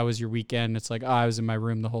 like, how was your weekend? It's like, oh, I was in my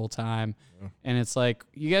room the whole time. Yeah. And it's like,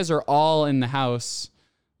 you guys are all in the house.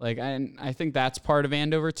 Like, and I think that's part of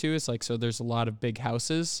Andover too. It's like, so there's a lot of big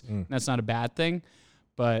houses. That's not a bad thing,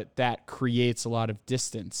 but that creates a lot of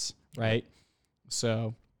distance, right?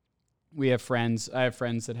 So I have friends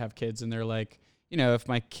that have kids and they're like, if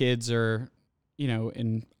my kids are,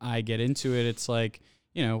 and I get into it, it's like,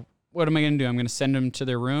 what am I going to do? I'm going to send them to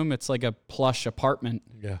their room. It's like a plush apartment.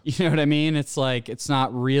 Yeah. You know what I mean? It's like, it's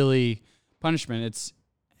not really punishment.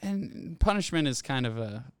 And punishment is kind of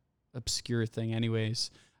a obscure thing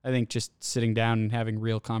anyways. I think just sitting down and having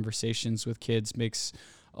real conversations with kids makes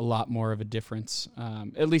a lot more of a difference.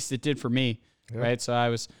 At least it did for me. Yeah. Right. So I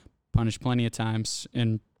was punished plenty of times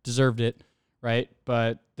and deserved it, right?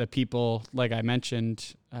 But the people, like I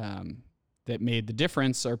mentioned, that made the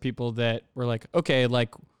difference are people that were like, okay,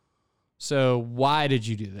 like, so why did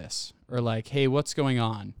you do this? Or like, hey, what's going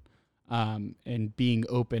on? And being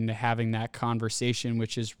open to having that conversation,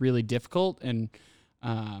 which is really difficult. And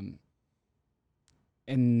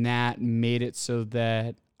that made it so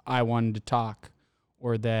that I wanted to talk,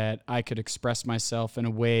 or that I could express myself in a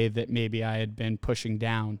way that maybe I had been pushing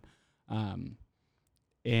down.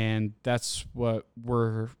 And that's what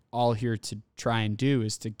we're all here to try and do,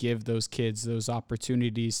 is to give those kids those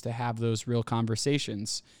opportunities to have those real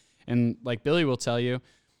conversations. And like Billy will tell you,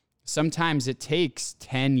 sometimes it takes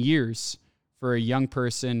 10 years for a young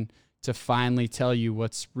person to finally tell you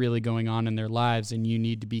what's really going on in their lives. And you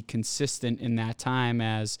need to be consistent in that time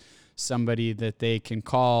as somebody that they can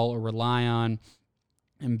call or rely on.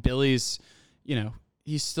 And Billy's,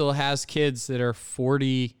 he still has kids that are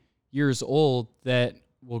 40 years old that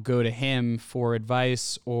will go to him for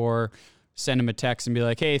advice or send him a text and be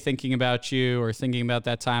like, hey, thinking about you, or thinking about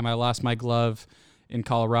that time I lost my glove in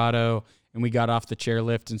Colorado and we got off the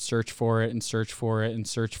chairlift and searched for it and searched for it and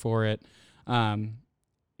searched for it.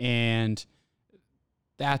 And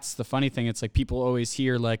that's the funny thing. It's like people always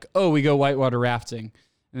hear like, oh, we go whitewater rafting.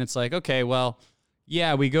 And it's like, okay, well,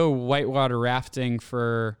 yeah, we go whitewater rafting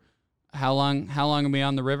for how long are we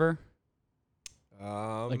on the river?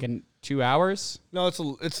 2 hours. No, it's a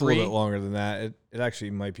little bit longer than that. It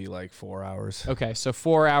actually might be like 4 hours. Okay, so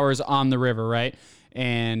 4 hours on the river, right?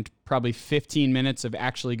 And probably 15 minutes of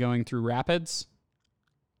actually going through rapids,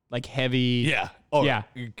 like heavy. Yeah. Oh, yeah.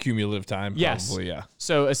 Cumulative time. Yes. Probably, yeah.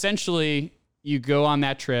 So essentially, you go on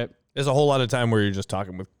that trip. There's a whole lot of time where you're just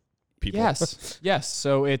talking with people. Yes. Yes.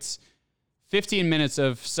 So it's 15 minutes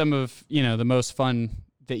of some of, the most fun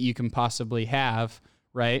that you can possibly have,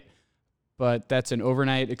 right? But that's an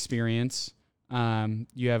overnight experience.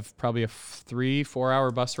 You have probably a 3-4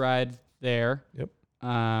 hour bus ride there. Yep.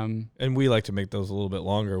 And we like to make those a little bit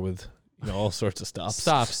longer with all sorts of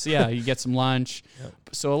stops. Yeah, you get some lunch. Yep.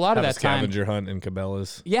 So a lot of that time, scavenger hunt in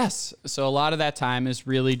Cabela's. Yes. So a lot of that time is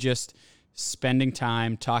really just spending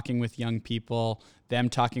time talking with young people, them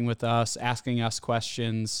talking with us, asking us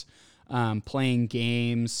questions, playing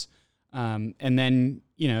games. And then,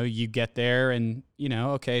 you get there and,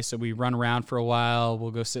 okay, so we run around for a while.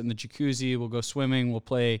 We'll go sit in the jacuzzi. We'll go swimming. We'll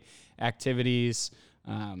play activities.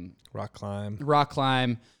 Rock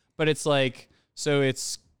climb. But it's so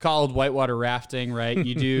it's called whitewater rafting, right?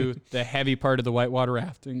 You do the heavy part of the whitewater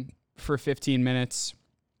rafting for 15 minutes.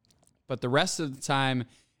 But the rest of the time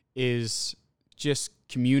is just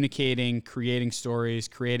communicating, creating stories,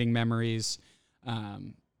 creating memories. I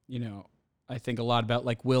think a lot about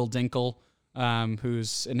Will Dinkle,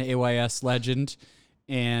 who's an AYS legend.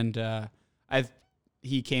 And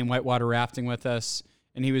he came whitewater rafting with us,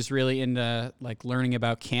 and he was really into learning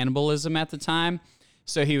about cannibalism at the time.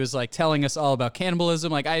 So he was telling us all about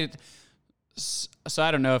cannibalism. So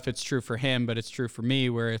I don't know if it's true for him, but it's true for me,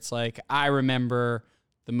 where it's I remember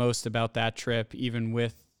the most about that trip, even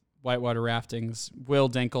with whitewater raftings. Will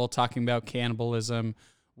Dinkle talking about cannibalism.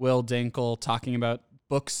 Will Dinkle talking about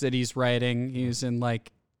books that he's writing. He was in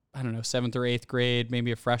 7th or 8th grade,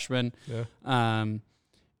 maybe a freshman. Yeah.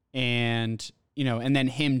 And then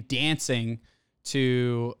him dancing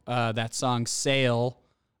to that song "Sail"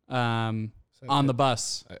 on the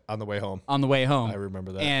bus. On the way home. I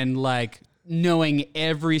remember that. And knowing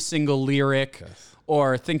every single lyric. Yes.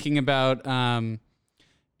 Or thinking about, oh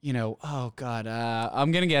God,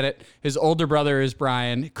 I'm going to get it. His older brother is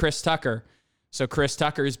Brian, Chris Tucker. So Chris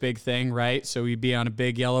Tucker's big thing, right? So we'd be on a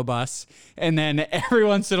big yellow bus. And then every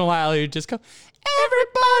once in a while, he'd just go,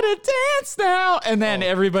 "Everybody dance now." And then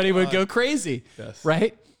everybody would go crazy, yes.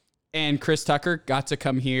 Right? And Chris Tucker got to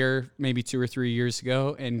come here maybe 2 or 3 years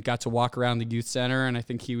ago and got to walk around the youth center. And I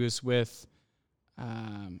think he was with,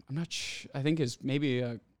 I'm not sure, I think maybe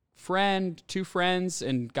a friend, 2 friends,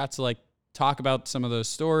 and got to talk about some of those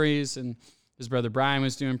stories. And his brother Brian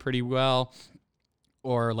was doing pretty well.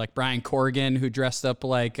 Or Brian Corrigan, who dressed up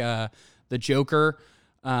like the Joker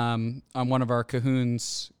on one of our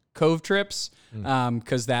Cahoon's Cove trips,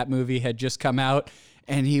 because that movie had just come out,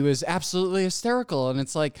 and he was absolutely hysterical. And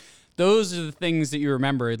it's those are the things that you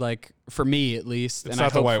remember, for me at least. It's and not I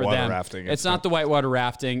hope the whitewater for them. rafting. It's not the whitewater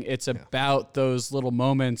rafting. It's about those little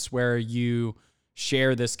moments where you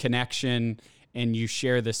share this connection and you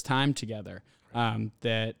share this time together.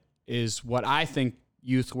 That is what I think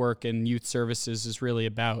youth work and youth services is really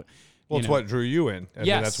about. Well, it's what drew you in. I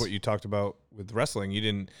Yes. mean, that's what you talked about with wrestling. You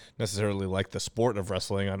didn't necessarily like the sport of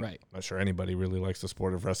wrestling. I'm Right. not sure anybody really likes the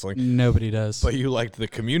sport of wrestling. Nobody does. But you liked the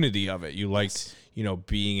community of it. You liked,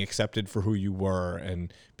 being accepted for who you were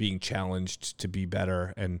and being challenged to be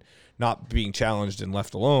better, and not being challenged and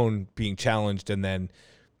left alone, being challenged and then,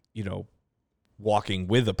 walking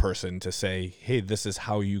with a person to say, hey, this is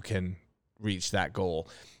how you can reach that goal.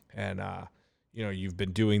 And, you've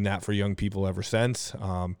been doing that for young people ever since.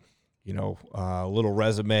 A little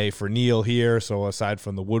resume for Neil here. So aside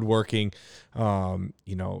from the woodworking,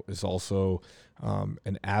 is also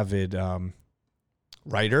an avid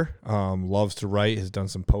writer, loves to write, has done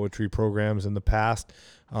some poetry programs in the past,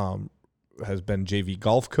 has been JV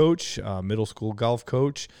golf coach, middle school golf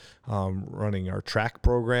coach, running our track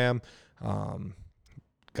program,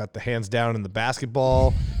 got the hands down in the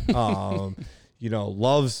basketball,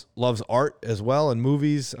 loves art as well and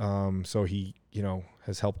movies. So he,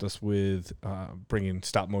 has helped us with bringing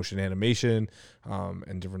stop motion animation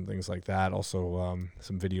and different things like that. Also,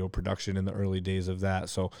 some video production in the early days of that.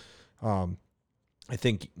 So I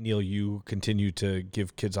think, Neil, you continue to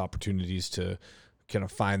give kids opportunities to kind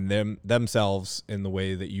of find themselves in the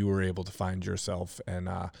way that you were able to find yourself. And,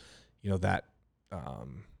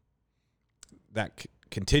 that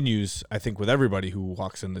continues, I think, with everybody who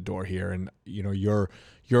walks in the door here. And,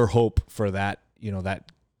 your hope for that,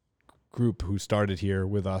 that group who started here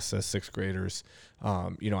with us as 6th graders,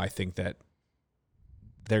 I think that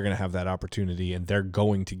they're going to have that opportunity, and they're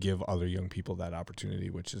going to give other young people that opportunity,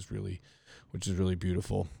 which is really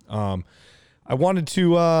beautiful. I wanted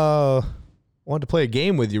to play a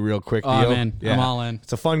game with you real quick. Oh, Neil. man. I'm all in.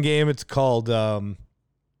 It's a fun game. It's called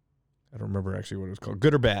I don't remember actually what it was called.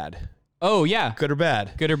 Good or Bad. Oh, yeah. Good or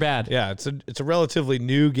Bad. Good or bad. Yeah, it's a relatively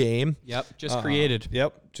new game. Yep. Just created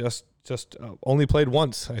Yep. Just only played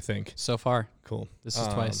once, I think. so far. Cool. This is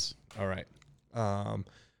twice. All right.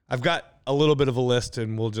 I've got a little bit of a list,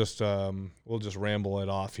 and we'll just ramble it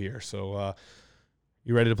off here. So,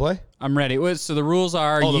 you ready to play? I'm ready. So the rules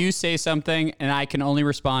are you say something, and I can only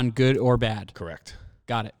respond good or bad. Correct.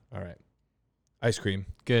 Got it. All right. Ice cream.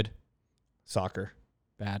 Good. Soccer.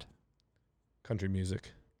 Bad. Country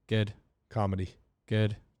music. Good. Comedy.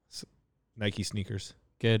 Good. Nike sneakers.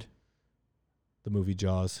 Good. The movie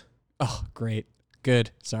Jaws. Oh, great. Good.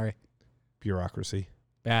 Sorry. Bureaucracy.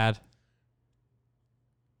 Bad.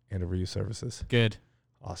 And overuse services. Good.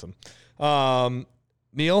 Awesome.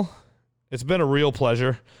 Neil, it's been a real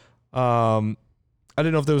pleasure. I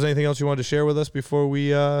didn't know if there was anything else you wanted to share with us before we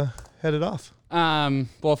headed off.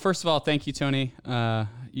 Well, first of all, thank you, Tony.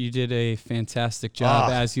 You did a fantastic job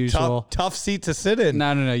as usual. Tough seat to sit in.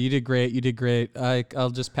 No. You did great. You did great. I'll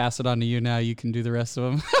just pass it on to you now. You can do the rest of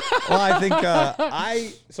them. Well, I think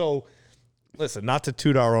so listen, not to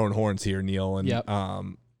toot our own horns here, Neil, and Yep.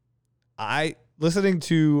 I listening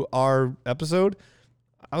to our episode,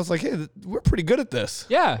 I was like, hey, we're pretty good at this.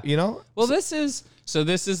 Yeah. You know? Well, this is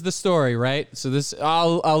the story, right? So this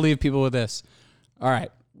I'll leave people with this. All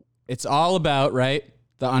right. It's all about, right,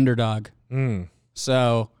 the underdog.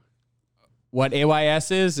 So what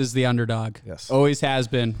AYS is the underdog. Yes. Always has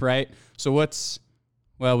been, right? So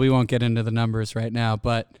we won't get into the numbers right now,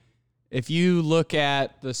 but if you look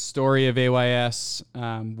at the story of AYS,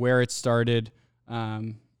 where it started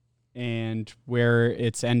and where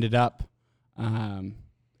it's ended up,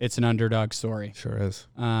 it's an underdog story. Sure is.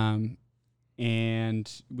 And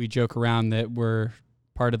we joke around that we're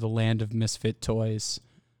part of the land of misfit toys.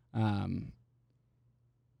 And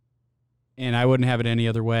I wouldn't have it any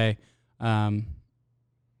other way. And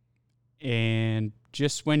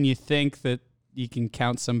just when you think that you can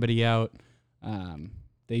count somebody out,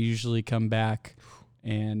 they usually come back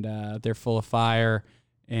and they're full of fire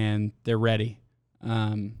and they're ready.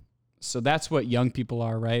 So that's what young people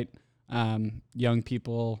are, right? Young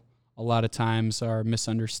people a lot of times are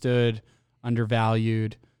misunderstood,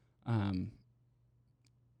 undervalued,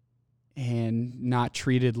 and not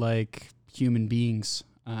treated like human beings.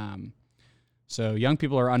 So young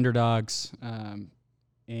people are underdogs,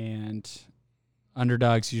 and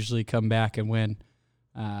underdogs usually come back and win.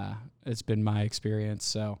 It's been my experience.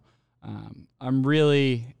 So I'm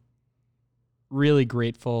really, really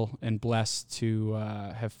grateful and blessed to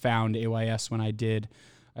have found AYS when I did.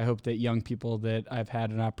 I hope that young people that I've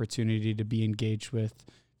had an opportunity to be engaged with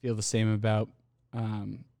feel the same about,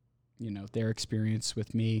 their experience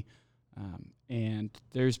with me. And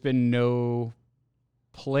there's been no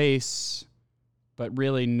place, but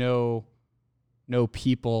really no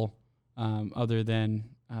people other than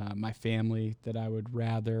my family that I would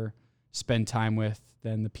rather spend time with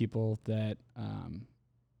than the people that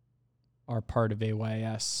are part of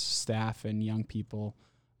AYS staff and young people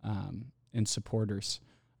and supporters.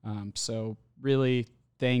 So really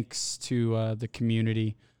thanks to the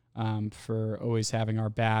community for always having our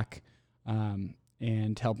back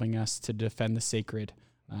and helping us to defend the sacred.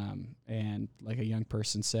 And like a young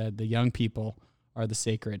person said, the young people are the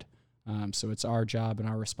sacred. So it's our job and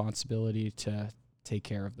our responsibility to take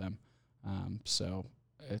care of them. So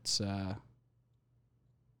it's, I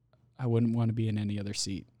wouldn't want to be in any other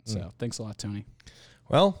seat. So thanks a lot, Tony.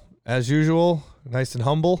 Well, as usual, nice and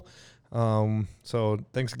humble. So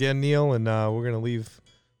thanks again, Neil. And we're going to leave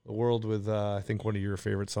the world with, I think, one of your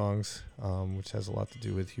favorite songs, which has a lot to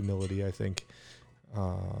do with humility, I think.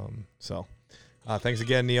 So thanks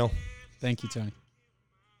again, Neil. Thank you, Tony.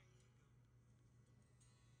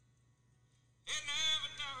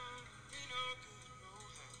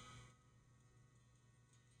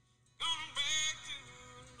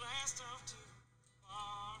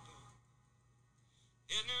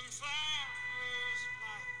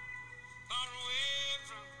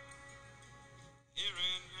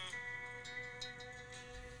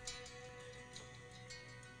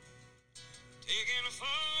 Taking a 49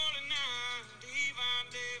 divine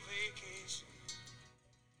day vacation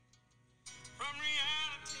from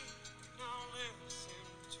reality, no less in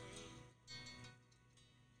between.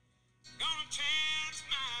 Gonna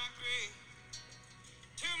transmigrate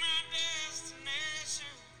to my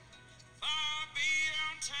destination, far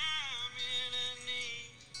beyond time in a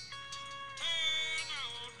need.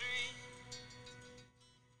 Eternal dream.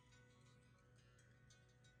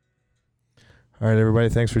 All right, everybody.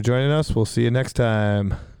 Thanks for joining us. We'll see you next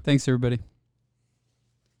time. Thanks, everybody.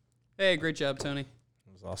 Hey, great job, Tony.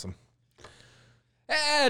 It was awesome.